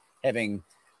enjoy having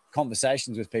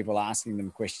conversations with people, asking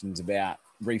them questions about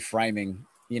reframing,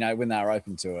 when they're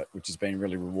open to it, which has been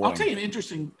really rewarding. I'll tell you an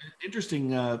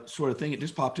interesting sort of thing. It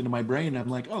just popped into my brain. I'm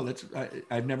like,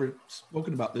 I've never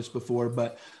spoken about this before,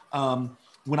 but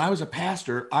when I was a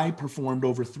pastor, I performed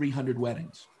over 300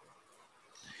 weddings.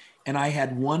 And I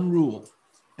had one rule,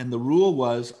 and the rule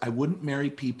was I wouldn't marry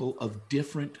people of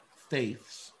different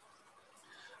faiths.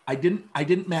 I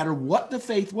didn't matter what the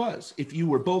faith was. If you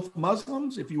were both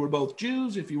Muslims, if you were both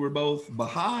Jews, if you were both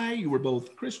Baha'i, you were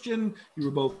both Christian, you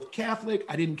were both Catholic,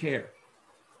 I didn't care.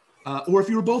 Or if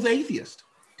you were both atheist,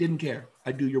 didn't care.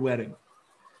 I'd do your wedding.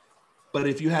 But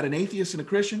if you had an atheist and a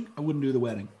Christian, I wouldn't do the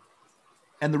wedding.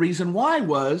 And the reason why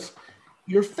was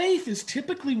your faith is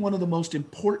typically one of the most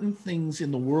important things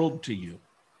in the world to you.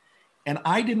 And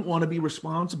I didn't want to be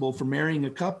responsible for marrying a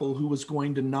couple who was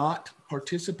going to not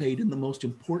participate in the most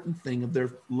important thing of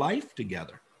their life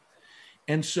together.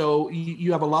 And so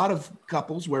you have a lot of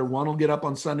couples where one will get up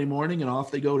on Sunday morning and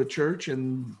off they go to church,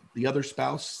 and the other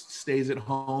spouse stays at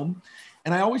home.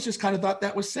 And I always just kind of thought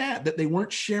that was sad, that they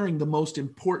weren't sharing the most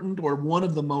important or one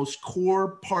of the most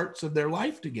core parts of their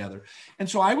life together. And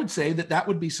so I would say that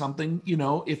would be something,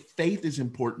 if faith is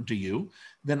important to you,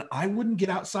 then I wouldn't get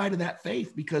outside of that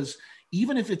faith, because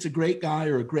even if it's a great guy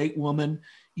or a great woman,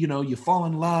 you fall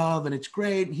in love and it's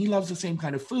great, and he loves the same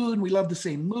kind of food, and we love the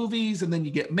same movies, and then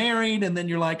you get married, and then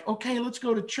you're like, okay, let's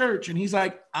go to church. And he's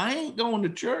like, I ain't going to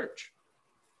church.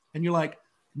 And you're like,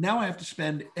 now I have to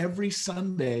spend every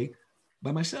Sunday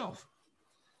by myself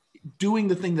doing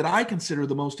the thing that I consider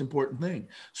the most important thing.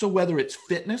 So whether it's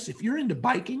fitness, if you're into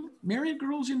biking, marry a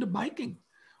girl who's into biking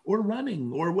or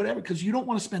running or whatever, because you don't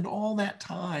want to spend all that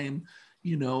time,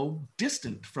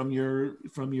 distant from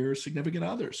your significant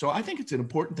other. So I think it's an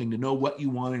important thing to know what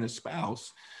you want in a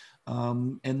spouse,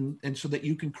 and so that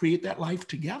you can create that life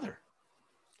together.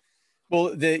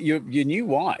 Well, your new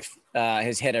wife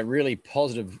has had a really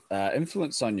positive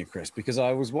influence on you, Chris, because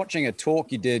I was watching a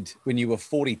talk you did when you were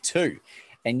 42,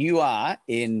 and you are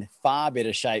in far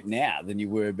better shape now than you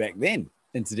were back then,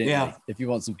 incidentally, if you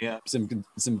want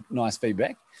some nice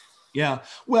feedback. Yeah.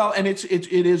 Well, and it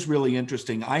is really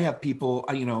interesting. I have people,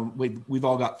 we've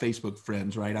all got Facebook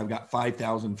friends, right? I've got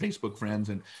 5,000 Facebook friends,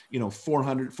 and,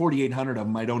 4,800 of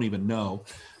them I don't even know.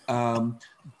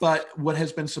 But what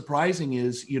has been surprising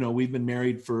is, we've been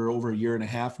married for over a year and a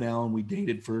half now, and we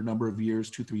dated for a number of years,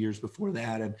 2-3 years before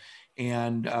that.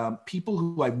 And people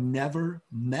who I've never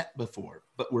met before,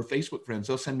 but we're Facebook friends,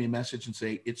 they'll send me a message and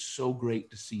say, it's so great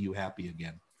to see you happy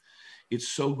again. It's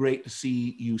so great to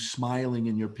see you smiling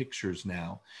in your pictures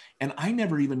now. And I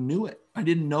never even knew it. I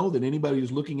didn't know that anybody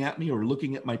was looking at me or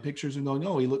looking at my pictures and going,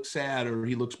 oh, he looks sad, or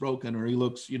he looks broken, or he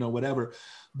looks, whatever.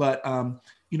 But,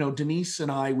 Denise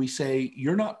and I, we say,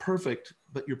 you're not perfect,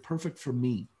 but you're perfect for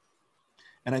me.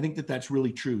 And I think that that's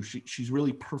really true. She's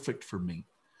really perfect for me.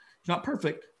 She's not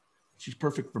perfect. She's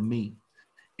perfect for me.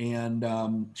 And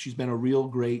she's been a real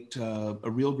great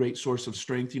source of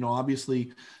strength.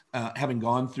 Obviously, having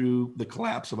gone through the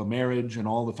collapse of a marriage and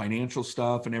all the financial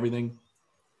stuff and everything,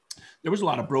 there was a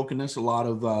lot of brokenness, a lot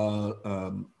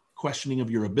of questioning of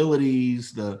your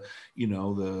abilities, the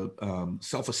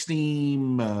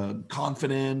self-esteem,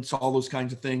 confidence, all those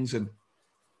kinds of things. And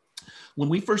when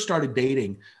we first started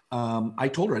dating, I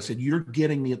told her, I said, you're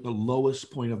getting me at the lowest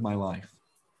point of my life.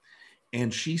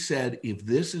 And she said, if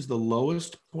this is the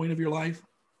lowest point of your life,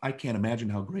 I can't imagine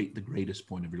how great the greatest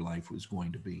point of your life was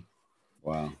going to be.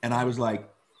 Wow. And I was like,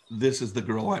 this is the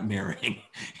girl I'm marrying.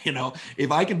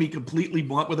 If I can be completely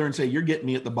blunt with her and say, you're getting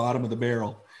me at the bottom of the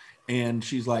barrel. And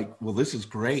she's like, well, this is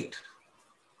great.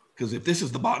 Because if this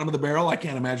is the bottom of the barrel, I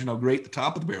can't imagine how great the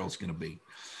top of the barrel is going to be.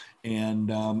 And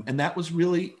that was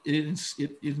really, it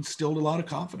instilled a lot of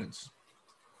confidence.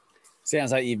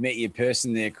 Sounds like you've met your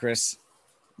person there, Chris.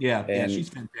 Yeah, she's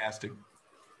fantastic.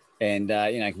 And,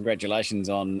 congratulations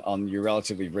on your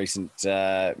relatively recent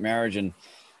marriage. And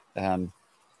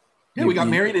we got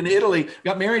married in Italy.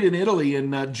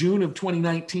 In June of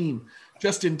 2019,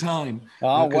 just in time.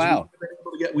 Oh, wow.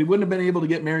 We wouldn't have been able to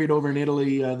get married over in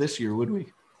Italy this year, would we?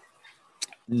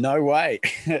 No way.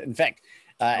 In fact,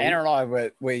 Anna and I,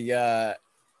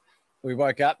 we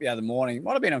woke up the other morning, it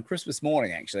might have been on Christmas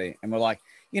morning, actually. And we're like,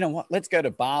 you know what, let's go to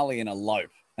Bali and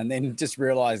elope. And then just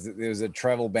realized that there was a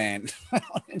travel ban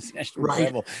on international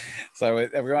travel. So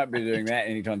we won't be doing that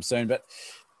anytime soon. But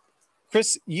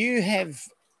Chris, you have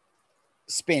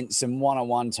spent some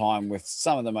one-on-one time with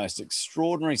some of the most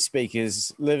extraordinary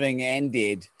speakers, living and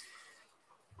dead.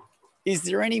 Is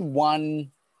there any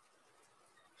one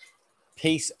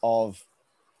piece of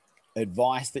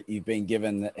advice that you've been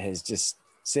given that has just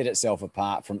set itself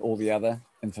apart from all the other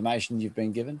information you've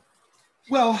been given?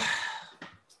 Well,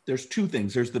 there's two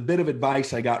things. There's the bit of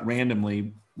advice I got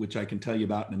randomly, which I can tell you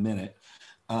about in a minute.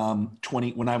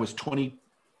 When I was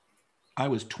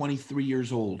 23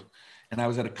 years old, and I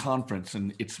was at a conference,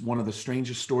 and it's one of the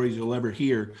strangest stories you'll ever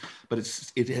hear, but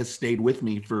it has stayed with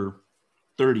me for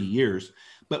 30 years.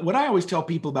 But what I always tell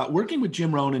people about working with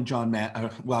Jim Rohn and I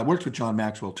worked with John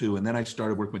Maxwell too, and then I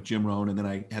started working with Jim Rohn, and then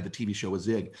I had the TV show with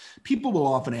Zig. People will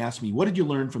often ask me, what did you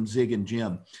learn from Zig and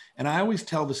Jim? And I always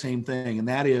tell the same thing, and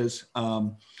that is,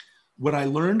 what I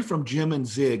learned from Jim and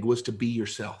Zig was to be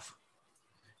yourself.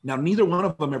 Now, neither one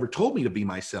of them ever told me to be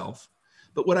myself,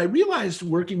 but what I realized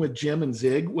working with Jim and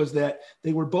Zig was that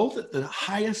they were both at the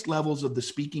highest levels of the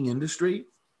speaking industry.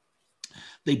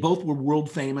 They both were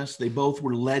world famous. They both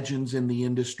were legends in the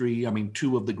industry. I mean,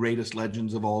 two of the greatest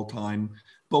legends of all time.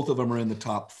 Both of them are in the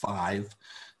top 5.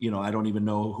 I don't even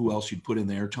know who else you'd put in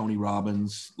there. Tony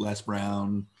Robbins, Les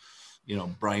Brown,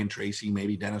 Brian Tracy,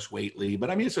 maybe Dennis Waitley. But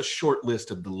I mean, it's a short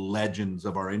list of the legends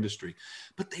of our industry.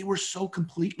 But they were so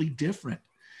completely different.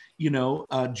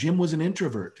 Jim was an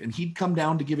introvert, and he'd come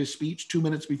down to give his speech 2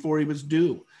 minutes before he was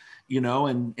due,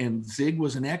 and Zig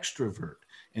was an extrovert.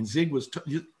 And Zig was,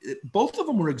 both of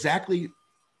them were exactly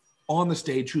on the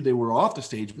stage who they were off the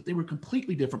stage, but they were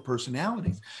completely different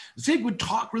personalities. Zig would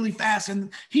talk really fast,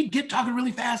 and he'd get talking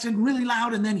really fast and really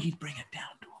loud, and then he'd bring it down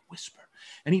to a whisper.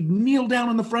 And he'd kneel down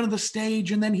on the front of the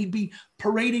stage, and then he'd be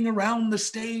parading around the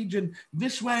stage and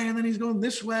this way, and then he's going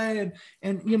this way.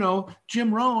 And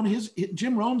Jim Rohn,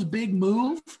 Jim Rohn's big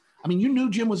move, I mean, you knew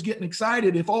Jim was getting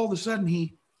excited if all of a sudden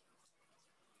he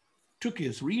took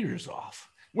his readers off.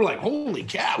 We're like, holy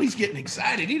cow, he's getting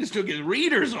excited. He just took his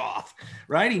readers off,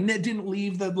 right? He didn't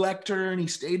leave the lectern. He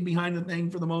stayed behind the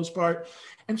thing for the most part.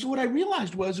 And so what I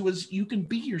realized was you can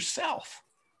be yourself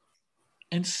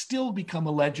and still become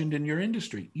a legend in your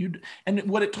industry. And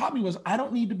what it taught me was I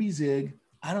don't need to be Zig.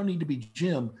 I don't need to be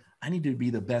Jim. I need to be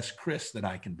the best Chris that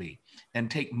I can be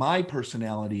and take my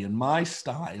personality and my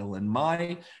style and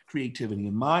my creativity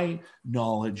and my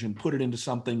knowledge and put it into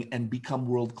something and become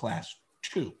world-class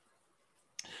too.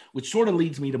 Which sort of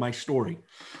leads me to my story.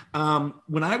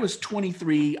 When I was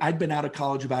 23, I'd been out of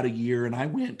college about a year, and I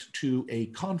went to a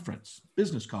conference,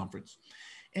 business conference.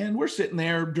 And we're sitting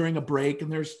there during a break,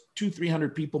 and there's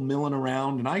 200-300 people milling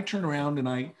around. And I turn around and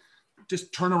I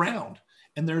just turn around.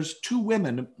 And there's two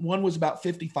women. One was about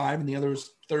 55 and the other was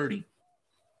 30.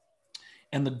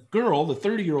 And the girl, the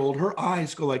 30-year-old, her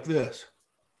eyes go like this.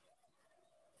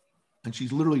 And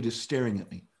she's literally just staring at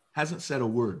me. Hasn't said a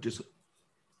word.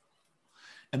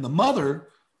 And the mother,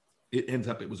 it ends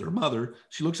up, it was her mother.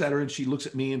 She looks at her and she looks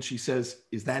at me and she says,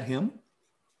 "Is that him?"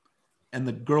 And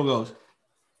the girl goes,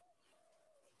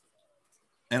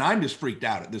 and I'm just freaked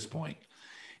out at this point.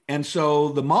 And so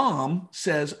the mom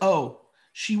says, "Oh,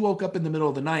 she woke up in the middle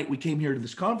of the night. We came here to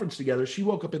this conference together. She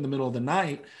woke up in the middle of the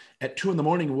night at 2 a.m.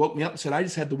 and woke me up and said, I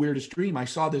just had the weirdest dream. I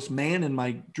saw this man in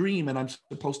my dream and I'm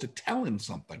supposed to tell him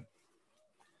something."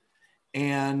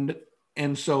 And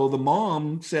so the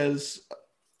mom says,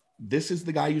 "This is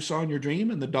the guy you saw in your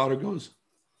dream?" And the daughter goes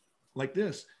like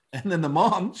this. And then the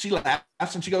mom, she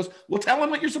laughs and she goes, "Well, tell him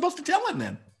what you're supposed to tell him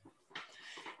then."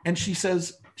 And she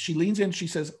says, she leans in, she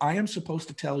says, "I am supposed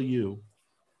to tell you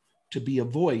to be a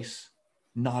voice,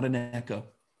 not an echo."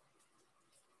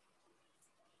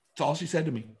 That's all she said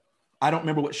to me. I don't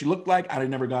remember what she looked like. I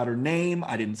never got her name.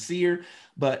 I didn't see her,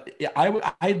 but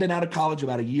I had been out of college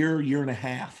about a year and a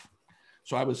half.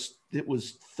 So it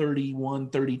was 31,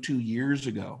 32 years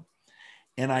ago.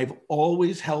 And I've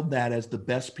always held that as the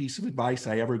best piece of advice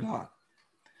I ever got.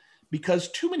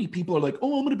 Because too many people are like,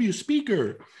 "Oh, I'm going to be a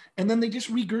speaker." And then they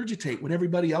just regurgitate what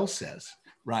everybody else says,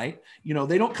 right? You know,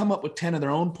 they don't come up with 10 of their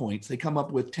own points. They come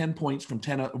up with 10 points from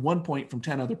 1 point from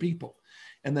 10 other people.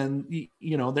 And then,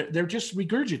 you know, they're just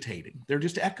regurgitating. They're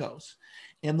just echoes.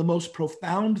 And the most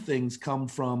profound things come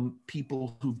from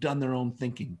people who've done their own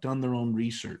thinking, done their own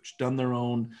research, done their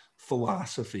own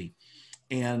philosophy,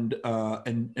 and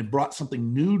brought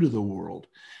something new to the world.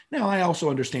 Now, I also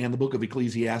understand the book of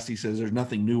Ecclesiastes says there's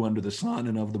nothing new under the sun,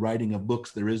 and of the writing of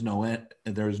books there is no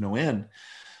end.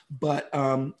 But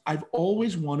I've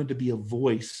always wanted to be a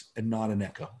voice and not an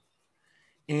echo.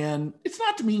 And it's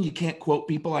not to mean you can't quote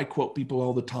people. I quote people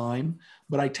all the time,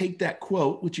 but I take that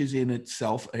quote, which is in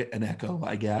itself an echo,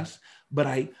 I guess, but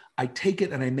I take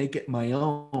it and I make it my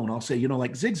own. I'll say, you know,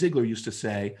 like Zig Ziglar used to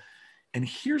say, and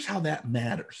here's how that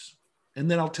matters. And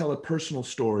then I'll tell a personal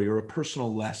story or a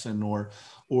personal lesson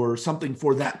or something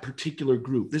for that particular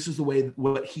group. This is the way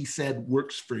what he said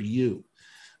works for you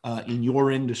in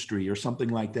your industry or something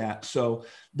like that. So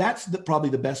that's probably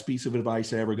the best piece of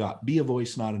advice I ever got. Be a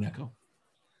voice, not an echo.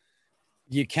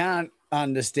 You can't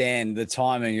understand the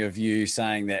timing of you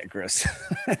saying that, Chris.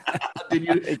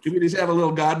 Did we just have a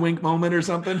little God wink moment or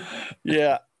something?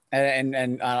 Yeah.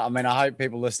 And I mean, I hope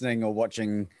people listening or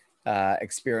watching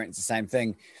experience the same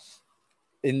thing.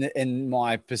 In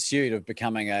my pursuit of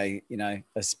becoming a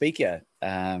speaker,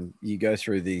 you go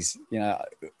through these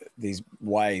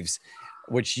waves,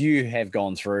 which you have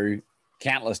gone through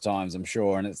countless times, I'm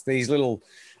sure. And it's these little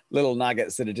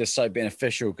nuggets that are just so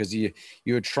beneficial because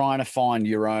you're trying to find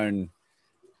your own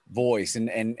voice.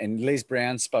 And Les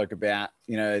Brown spoke about,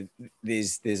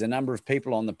 there's a number of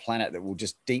people on the planet that will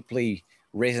just deeply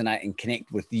resonate and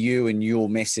connect with you and your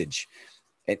message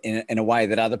in a way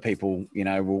that other people,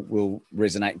 will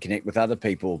resonate and connect with other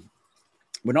people.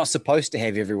 We're not supposed to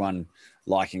have everyone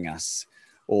liking us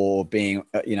or being,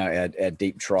 our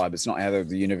deep tribe. It's not how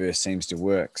the universe seems to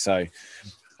work. So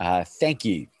thank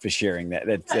you for sharing that.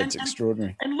 That's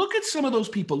extraordinary. And look at some of those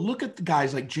people. Look at the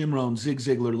guys like Jim Rohn, Zig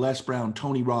Ziglar, Les Brown,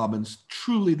 Tony Robbins,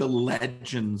 truly the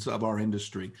legends of our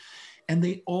industry. And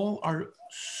they all are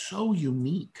so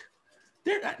unique.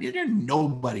 They're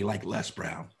nobody like Les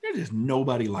Brown. There's just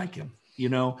nobody like him.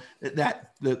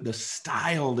 The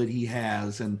style that he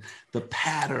has and the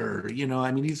patter,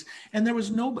 and there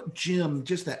was Jim,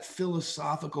 just that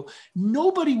philosophical,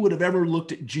 nobody would have ever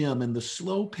looked at Jim in the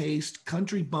slow paced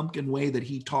country bumpkin way that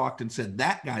he talked and said,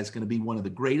 that guy's going to be one of the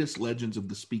greatest legends of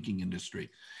the speaking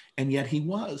industry. And yet he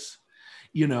was,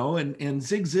 and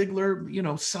Zig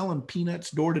Ziglar, selling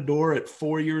peanuts door to door at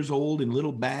 4 years old in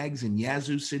little bags in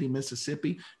Yazoo City,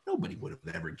 Mississippi. Nobody would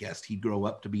have ever guessed he'd grow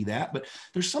up to be that, but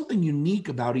there's something unique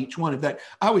about each one. In fact,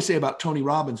 I always say about Tony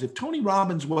Robbins, if Tony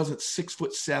Robbins wasn't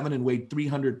 6'7" and weighed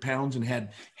 300 pounds and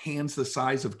had hands the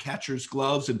size of catcher's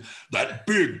gloves and that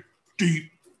big, deep,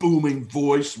 booming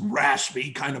voice,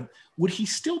 raspy kind of, would he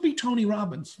still be Tony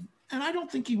Robbins? And I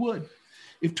don't think he would.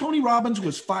 If Tony Robbins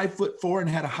was 5'4" and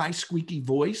had a high squeaky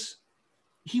voice,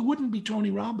 he wouldn't be Tony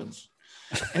Robbins.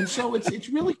 And so it's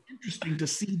really interesting to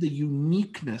see the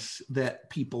uniqueness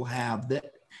that people have,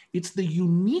 that it's the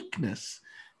uniqueness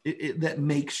that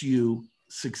makes you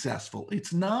successful.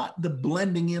 It's not the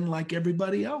blending in like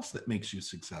everybody else that makes you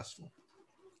successful.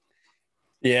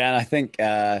 Yeah. And I think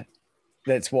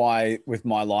that's why with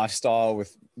my lifestyle,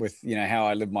 with how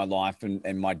I live my life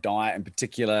and my diet in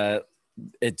particular,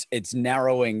 it's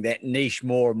narrowing that niche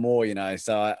more and more, you know.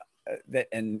 So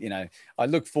I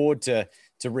look forward to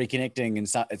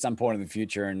reconnecting at some point in the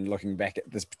future and looking back at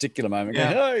this particular moment, going,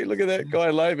 hey, look at that guy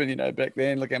Laban, you know, back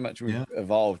then, look how much we've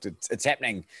evolved. It's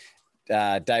happening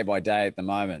day by day at the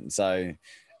moment. So,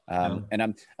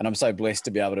 and I'm so blessed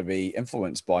to be able to be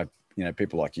influenced by, you know,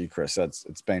 people like you, Chris. So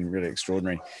it's been really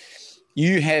extraordinary.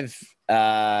 You have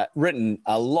written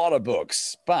a lot of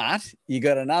books, but you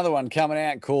got another one coming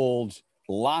out called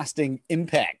Lasting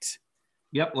Impact.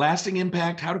 Yep. Lasting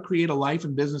Impact, How to Create a Life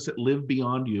and Business That Live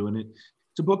Beyond You. And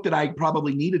it's a book that I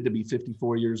probably needed to be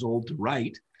 54 years old to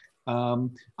write.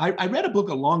 I read a book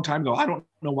a long time ago. I don't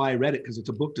know why I read it, because it's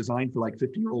a book designed for like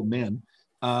 50-year-old men.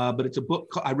 But it's a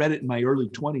book, I read it in my early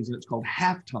 20s, and it's called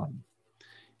Halftime.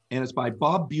 And it's by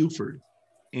Bob Buford.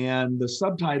 And the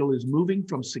subtitle is Moving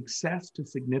from Success to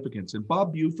Significance. And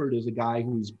Bob Buford is a guy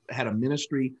who's had a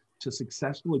ministry to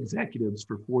successful executives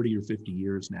for 40 or 50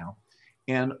 years now.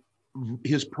 And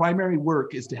his primary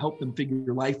work is to help them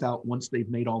figure life out once they've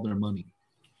made all their money.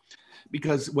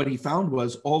 Because what he found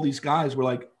was all these guys were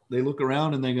like, they look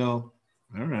around and they go,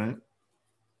 all right,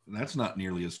 that's not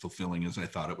nearly as fulfilling as I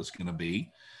thought it was going to be.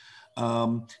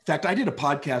 In fact, I did a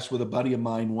podcast with a buddy of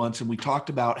mine once, and we talked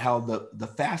about how the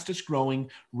fastest growing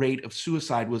rate of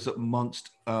suicide was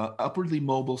amongst upwardly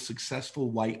mobile,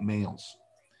 successful white males.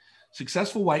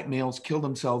 Successful white males kill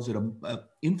themselves at an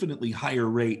infinitely higher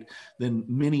rate than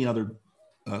many other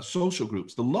social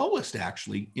groups. The lowest,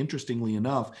 actually, interestingly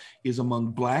enough, is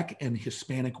among Black and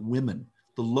Hispanic women.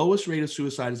 The lowest rate of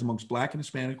suicide is amongst Black and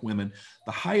Hispanic women.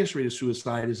 The highest rate of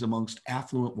suicide is amongst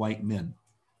affluent white men.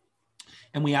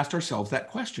 And we asked ourselves that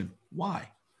question, why?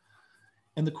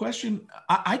 And the question,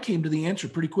 I came to the answer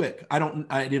pretty quick.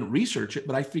 I didn't research it,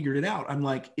 but I figured it out. I'm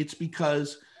like, it's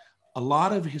because a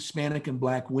lot of Hispanic and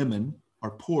Black women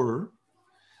are poorer.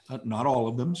 Not all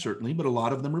of them, certainly, but a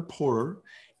lot of them are poorer.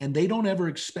 And they don't ever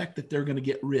expect that they're going to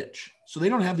get rich. So they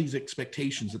don't have these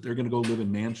expectations that they're going to go live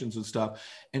in mansions and stuff.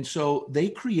 And so they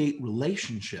create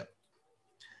relationship.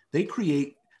 They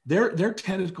create their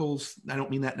tentacles. I don't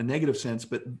mean that in a negative sense,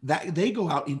 but that they go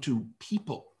out into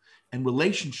people and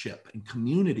relationship and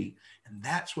community. And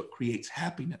that's what creates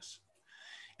happiness.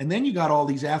 And then you got all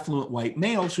these affluent white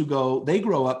males who they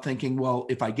grow up thinking, well,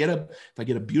 if I get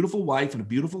a beautiful wife and a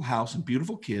beautiful house and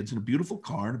beautiful kids and a beautiful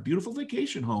car and a beautiful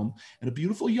vacation home and a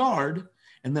beautiful yard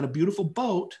and then a beautiful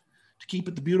boat to keep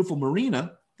at the beautiful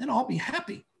marina, then I'll be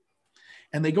happy.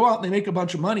 And they go out and they make a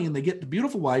bunch of money and they get the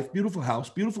beautiful wife, beautiful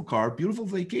house, beautiful car, beautiful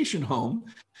vacation home.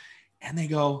 And they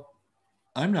go,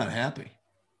 I'm not happy.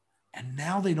 And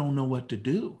now they don't know what to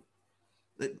do.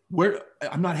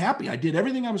 I'm not happy. I did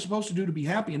everything I was supposed to do to be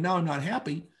happy, and now I'm not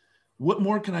happy. What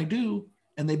more can I do?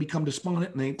 And they become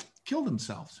despondent and they kill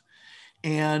themselves.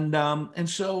 And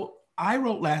so I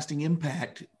wrote Lasting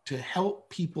Impact to help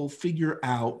people figure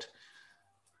out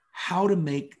how to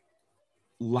make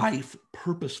life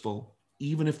purposeful,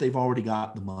 even if they've already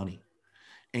got the money,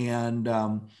 and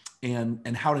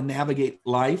how to navigate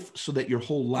life so that your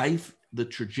whole life, the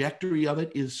trajectory of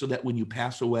it is so that when you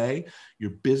pass away, your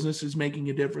business is making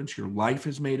a difference, your life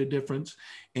has made a difference,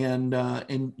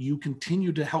 and you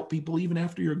continue to help people even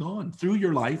after you're gone through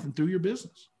your life and through your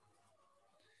business.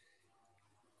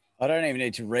 I don't even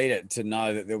need to read it to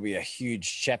know that there'll be a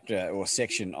huge chapter or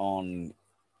section on,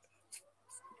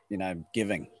 you know,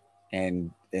 giving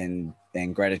and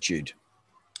gratitude.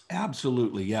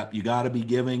 Absolutely. Yeah. You got to be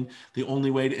giving. The only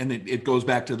way to, and it goes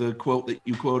back to the quote that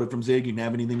you quoted from Zig, you can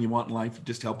have anything you want in life,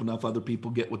 just help enough other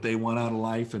people get what they want out of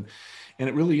life. And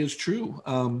it really is true.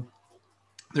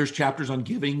 There's chapters on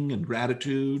giving and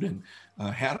gratitude and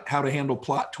how to handle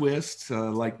plot twists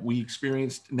like we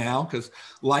experienced now, because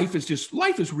life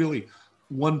is really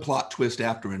one plot twist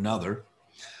after another.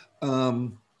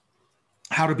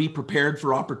 How to be prepared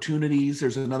for opportunities.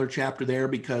 There's another chapter there,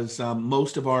 because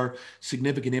most of our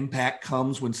significant impact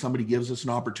comes when somebody gives us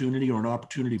an opportunity or an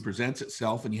opportunity presents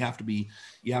itself, and you have to be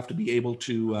able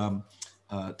to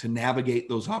navigate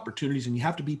those opportunities, and you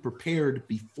have to be prepared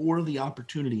before the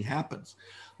opportunity happens.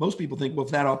 Most people think, well,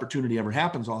 if that opportunity ever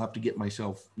happens, I'll have to get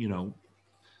myself, to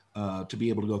be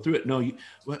able to go through it. No,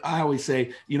 I always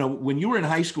say, when you were in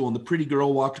high school and the pretty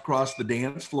girl walked across the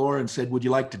dance floor and said, would you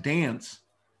like to dance?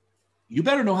 You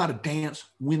better know how to dance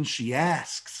when she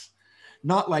asks.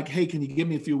 Not like, hey, can you give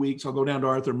me a few weeks? I'll go down to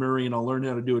Arthur Murray and I'll learn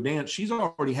how to do a dance. She's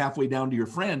already halfway down to your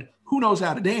friend who knows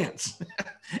how to dance.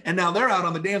 And now they're out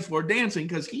on the dance floor dancing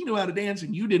because he knew how to dance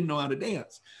and you didn't know how to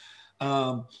dance.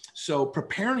 So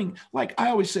preparing, like I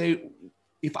always say,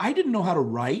 if I didn't know how to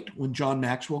write when John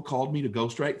Maxwell called me to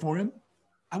ghostwrite for him,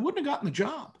 I wouldn't have gotten the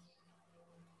job.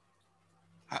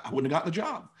 I wouldn't have gotten the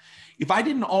job. If I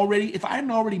hadn't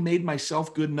already made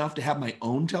myself good enough to have my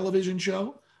own television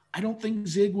show, I don't think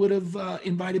Zig would have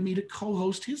invited me to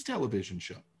co-host his television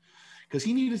show, because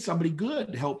he needed somebody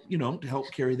good to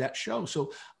help carry that show.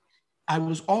 So I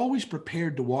was always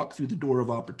prepared to walk through the door of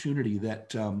opportunity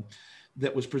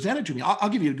that was presented to me. I'll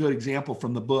give you a good example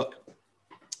from the book.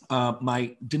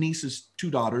 My Denise's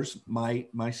two daughters, my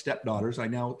stepdaughters.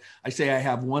 I say I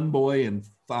have one boy and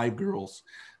 5 girls.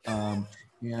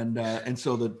 And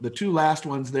so the 2 last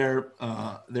ones, they're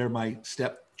my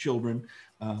stepchildren,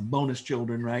 bonus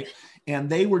children, right? And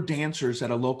they were dancers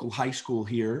at a local high school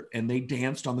here, and they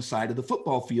danced on the side of the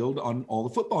football field on all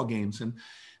the football games. And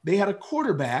they had a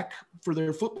quarterback for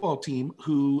their football team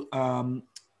who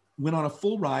went on a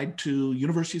full ride to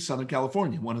University of Southern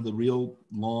California, one of the real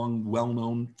long,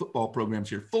 well-known football programs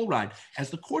here, full ride as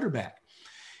the quarterback.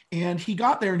 And he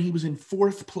got there and he was in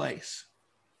 4th place.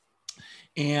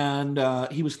 And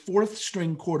he was 4th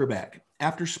string quarterback.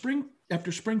 After spring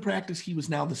practice, he was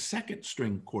now the 2nd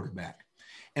string quarterback.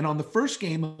 And on the first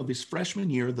game of his freshman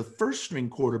year, the 1st string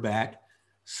quarterback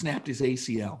snapped his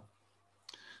ACL.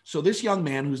 So this young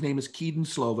man, whose name is Keaton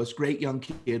Slovis, great young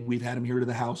kid. We've had him here to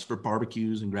the house for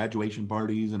barbecues and graduation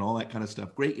parties and all that kind of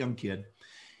stuff. Great young kid.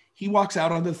 He walks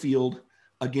out on the field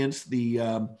against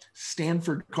the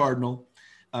Stanford Cardinal.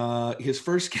 His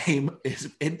first game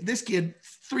and this kid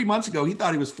 3 months ago, he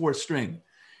thought he was 4th string.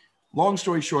 Long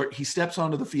story short, he steps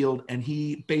onto the field and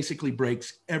he basically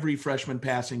breaks every freshman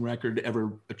passing record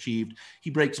ever achieved. He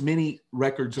breaks many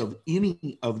records of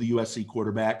any of the USC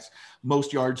quarterbacks: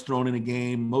 most yards thrown in a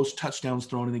game, most touchdowns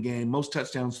thrown in a game, most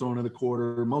touchdowns thrown in a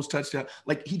quarter, most touchdowns.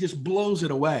 Like, he just blows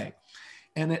it away.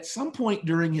 And at some point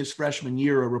during his freshman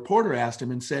year, a reporter asked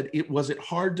him and said, was it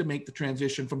hard to make the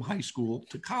transition from high school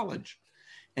to college?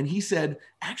 And he said,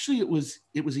 actually, it was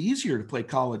easier to play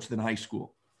college than high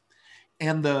school.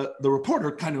 And the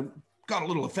reporter kind of got a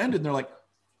little offended. And they're like,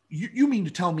 you mean to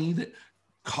tell me that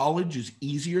college is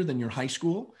easier than your high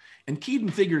school? And Keaton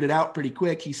figured it out pretty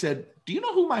quick. He said, do you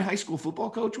know who my high school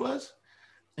football coach was?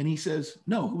 And he says,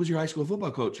 no, who was your high school football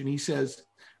coach? And he says,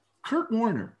 Kurt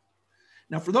Warner.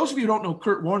 Now, for those of you who don't know who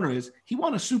Kurt Warner is, he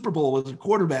won a Super Bowl as a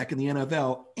quarterback in the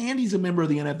NFL, and he's a member of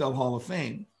the NFL Hall of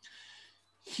Fame.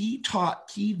 He taught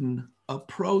Keaton a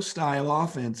pro-style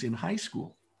offense in high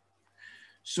school.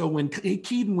 So when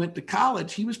Keaton went to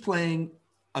college, he was playing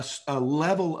a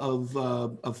level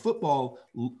of football.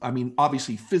 I mean,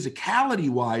 obviously,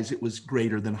 physicality-wise, it was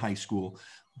greater than high school,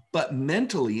 but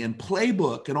mentally and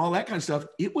playbook and all that kind of stuff,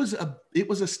 it was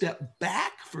a step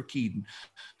back for Keaton.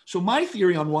 So my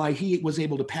theory on why he was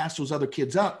able to pass those other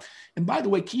kids up, and by the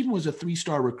way, Keaton was a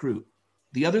 3-star recruit.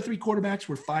 The other 3 quarterbacks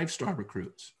were 5-star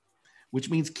recruits, which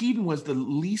means Keaton was the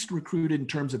least recruited in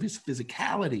terms of his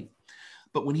physicality.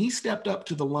 But when he stepped up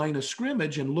to the line of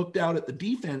scrimmage and looked out at the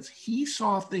defense, he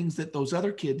saw things that those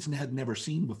other kids had never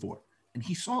seen before. And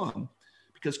he saw them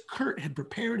because Kurt had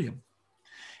prepared him.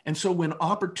 And so when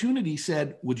opportunity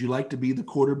said, would you like to be the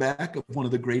quarterback of one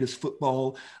of the greatest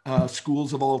football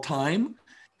schools of all time?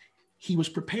 He was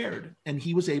prepared and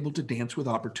he was able to dance with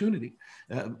opportunity,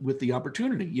 And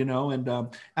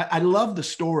I love the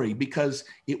story because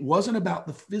it wasn't about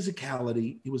the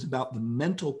physicality. It was about the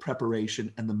mental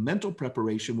preparation. And the mental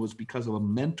preparation was because of a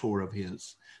mentor of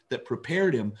his that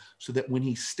prepared him so that when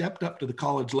he stepped up to the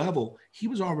college level, he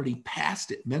was already past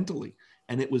it mentally.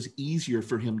 And it was easier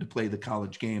for him to play the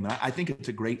college game. I think it's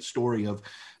a great story of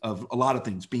a lot of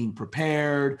things: being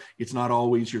prepared. It's not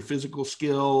always your physical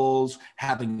skills,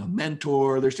 having a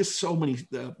mentor. There's just so many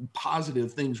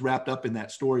positive things wrapped up in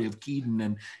that story of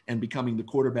Keaton and becoming the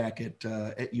quarterback at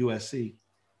USC.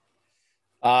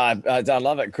 I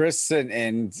love it, Chris.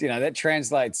 And that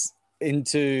translates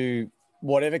into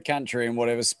whatever country and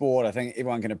whatever sport. I think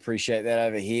everyone can appreciate that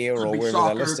over here or wherever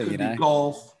soccer, they're listening. Could be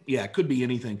golf. Yeah, it could be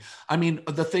anything. I mean,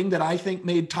 the thing that I think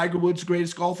made Tiger Woods the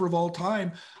greatest golfer of all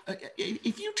time,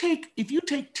 if you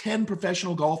take 10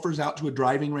 professional golfers out to a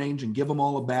driving range and give them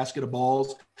all a basket of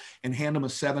balls and hand them a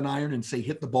 7-iron and say,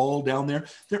 hit the ball down there,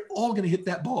 they're all going to hit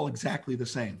that ball exactly the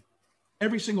same.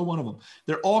 Every single one of them.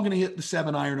 They're all going to hit the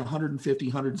 7-iron 150,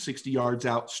 160 yards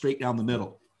out straight down the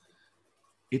middle.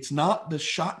 It's not the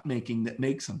shot making that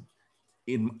makes them.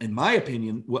 In my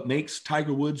opinion, what makes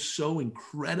Tiger Woods so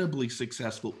incredibly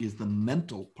successful is the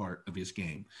mental part of his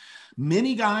game.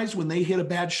 Many guys, when they hit a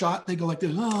bad shot, they go like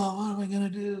this, oh, what am I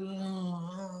going to do?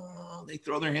 Oh. They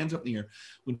throw their hands up in the air.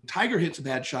 When Tiger hits a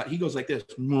bad shot, he goes like this.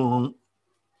 And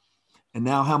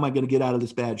now how am I going to get out of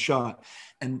this bad shot?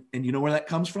 And you know where that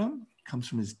comes from? It comes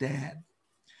from his dad.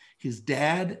 His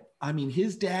dad,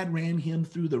 his dad ran him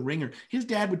through the ringer. His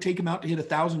dad would take him out to hit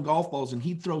 1,000 golf balls, and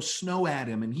he'd throw snow at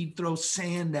him, and he'd throw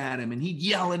sand at him, and he'd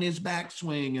yell in his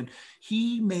backswing. And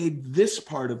he made this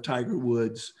part of Tiger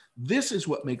Woods. This is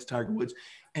what makes Tiger Woods.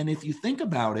 And if you think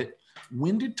about it,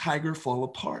 when did Tiger fall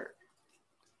apart?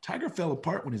 Tiger fell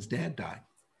apart when his dad died.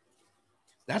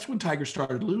 That's when Tiger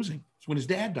started losing. It's when his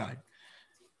dad died.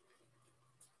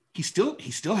 He still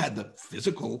had the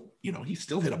physical, he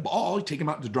still hit a ball. He'd take him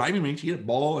out to the driving range. He hit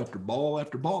ball after ball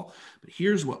after ball. But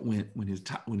here's what went when his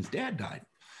dad died.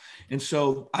 And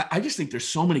so I just think there's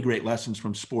so many great lessons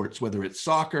from sports, whether it's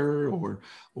soccer or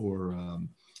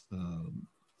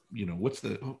what's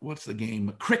the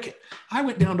game? Cricket. I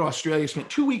went down to Australia, spent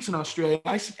 2 weeks in Australia.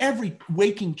 Every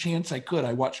waking chance I could,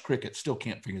 I watched cricket. Still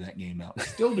can't figure that game out.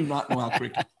 Still do not know how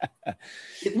cricket.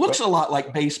 It looks a lot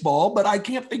like baseball, but I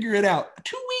can't figure it out.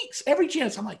 2 weeks, every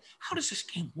chance. I'm like, how does this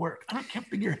game work? I can't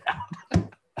figure it out.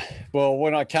 Well,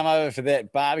 when I come over for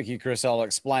that barbecue, Chris, I'll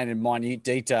explain in minute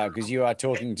detail, because you are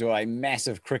talking to a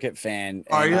massive cricket fan.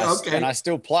 Are you? Okay. And I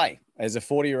still play. As a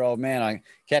 40-year-old man, I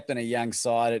captain a young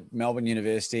side at Melbourne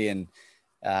University, and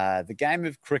the game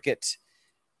of cricket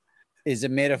is a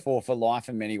metaphor for life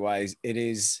in many ways. It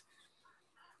is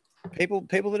people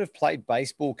that have played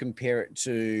baseball compare it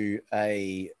to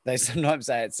they sometimes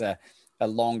say it's a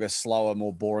longer, slower,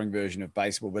 more boring version of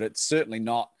baseball, but it's certainly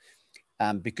not,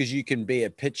 because you can be a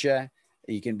pitcher,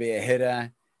 you can be a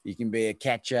hitter, you can be a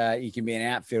catcher, you can be an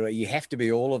outfielder. You have to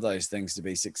be all of those things to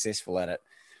be successful at it.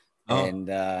 Oh. And,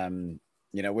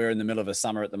 we're in the middle of a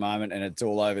summer at the moment, and it's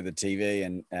all over the TV,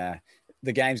 and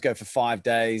the games go for 5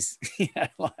 days.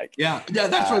 That's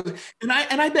right. And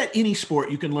I bet any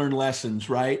sport you can learn lessons,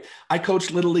 right? I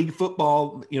coached Little League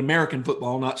football, American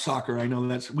football, not soccer. I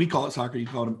know we call it soccer. You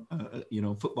call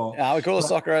it, football. We call it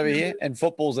soccer over here, and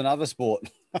football's another sport.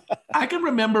 I can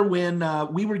remember when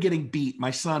we were getting beat.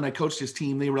 My son, I coached his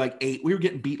team. They were like 8. We were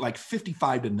getting beat like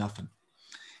 55-0.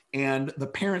 And the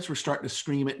parents were starting to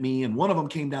scream at me. And one of them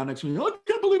came down next to me. Oh, I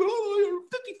can't believe it. Oh,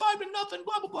 you're 55-0,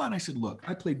 blah, blah, blah. And I said, look,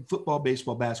 I played football,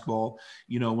 baseball, basketball,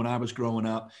 when I was growing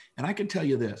up. And I can tell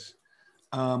you this.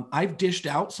 I've dished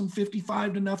out some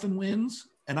 55-0 wins,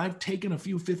 and I've taken a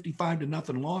few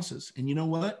 55-0 losses. And you know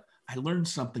what? I learned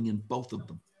something in both of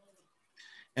them.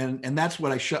 And that's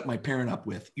what I shut my parent up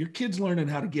with. Your kid's learning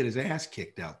how to get his ass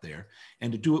kicked out there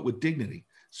and to do it with dignity.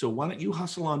 So why don't you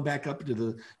hustle on back up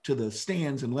to the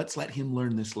stands, and let's let him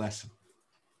learn this lesson.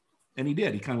 And he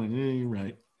did. He kind of went, you're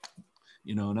right.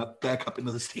 And up back up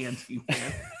into the stands he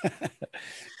went.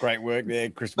 Great work there,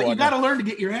 Chris. But you got to learn to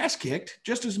get your ass kicked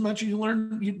just as much as you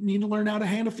need to learn how to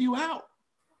hand a few out.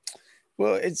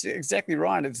 Well, it's exactly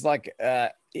right. It's like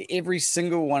every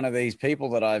single one of these people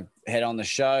that I've had on the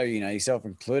show, yourself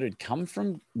included, come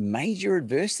from major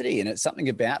adversity. And it's something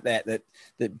about that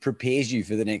prepares you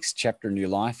for the next chapter in your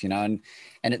life, and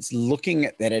it's looking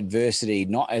at that adversity,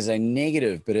 not as a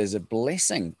negative, but as a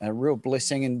blessing, a real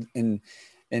blessing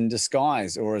in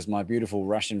disguise, or as my beautiful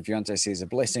Russian fiance says, a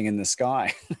blessing in the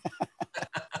sky.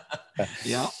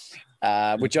 Yeah.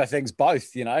 Which I think is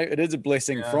both, it is a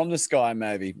blessing from the sky,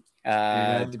 maybe,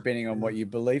 depending on what your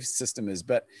belief system is.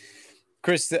 But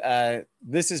Chris,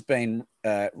 this has been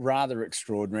rather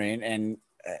extraordinary and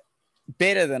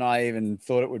better than I even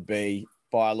thought it would be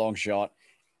by a long shot.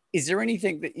 Is there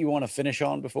anything that you want to finish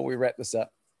on before we wrap this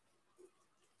up?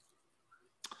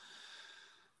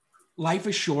 Life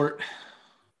is short.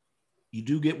 You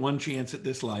do get one chance at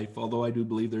this life, although I do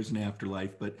believe there's an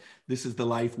afterlife, but this is the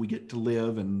life we get to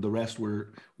live, and the rest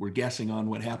we're guessing on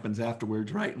what happens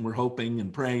afterwards, right? And we're hoping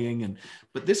and praying,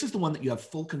 but this is the one that you have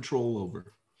full control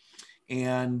over.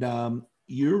 And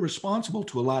you're responsible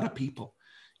to a lot of people,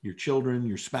 your children,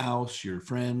 your spouse, your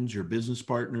friends, your business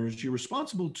partners. You're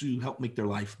responsible to help make their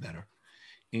life better,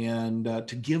 and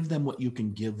to give them what you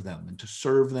can give them, and to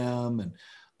serve them.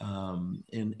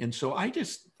 And so I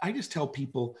just tell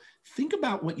people, think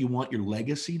about what you want your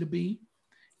legacy to be,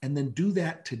 and then do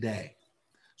that today.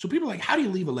 So people are like, how do you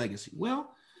leave a legacy?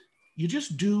 Well, you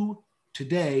just do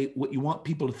today what you want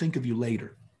people to think of you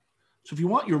later. So if you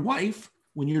want your wife,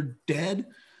 when you're dead,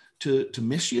 to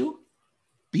miss you,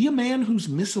 be a man who's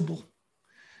missable.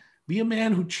 Be a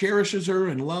man who cherishes her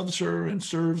and loves her and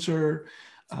serves her.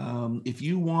 If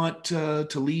you want to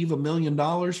leave $1 million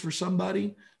for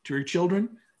somebody, to your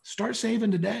children, start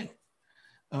saving today.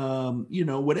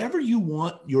 Whatever you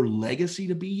want your legacy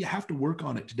to be, you have to work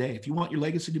on it today. If you want your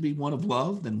legacy to be one of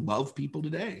love, then love people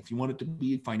today. If you want it to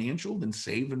be financial, then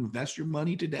save and invest your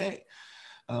money today.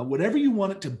 Whatever you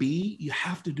want it to be, you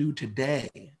have to do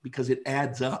today, because it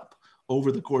adds up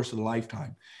over the course of the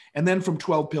lifetime. And then from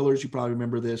 12 pillars, you probably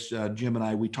remember this, Jim and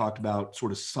I, we talked about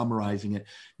sort of summarizing it.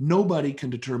 Nobody can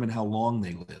determine how long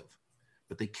they live,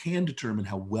 but they can determine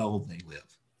how well they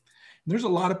live. And there's a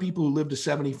lot of people who live to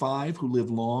 75 who live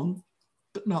long,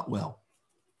 but not well.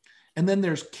 And then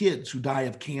there's kids who die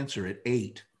of cancer at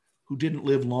 8 who didn't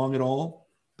live long at all,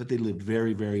 but they lived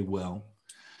very, very well.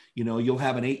 You know, you'll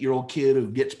have an 8-year-old kid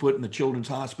who gets put in the children's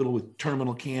hospital with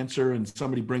terminal cancer, and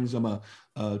somebody brings them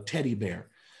a teddy bear.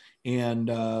 And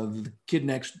the kid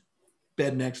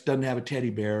bed next doesn't have a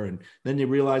teddy bear. And then they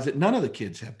realize that none of the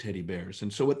kids have teddy bears.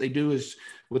 And so what they do is,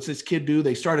 what's this kid do?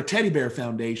 They start a teddy bear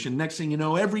foundation. Next thing you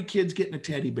know, every kid's getting a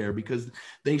teddy bear because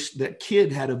that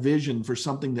kid had a vision for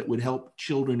something that would help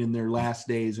children in their last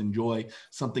days enjoy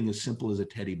something as simple as a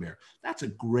teddy bear. That's a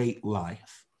great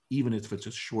life, even if it's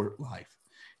a short life.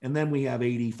 And then we have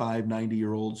 85,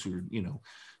 90-year-olds who are, you know,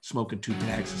 smoking 2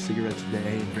 packs of cigarettes a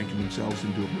day and drinking themselves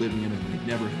into oblivion, and they've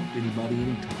never helped anybody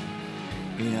anytime.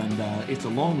 And it's a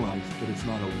long life, but it's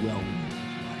not a well-lived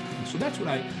life. And so that's what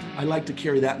I like to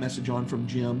carry that message on from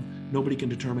Jim. Nobody can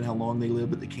determine how long they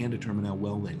live, but they can determine how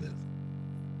well they live.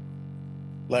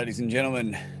 Ladies and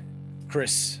gentlemen,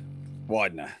 Chris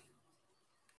Widener.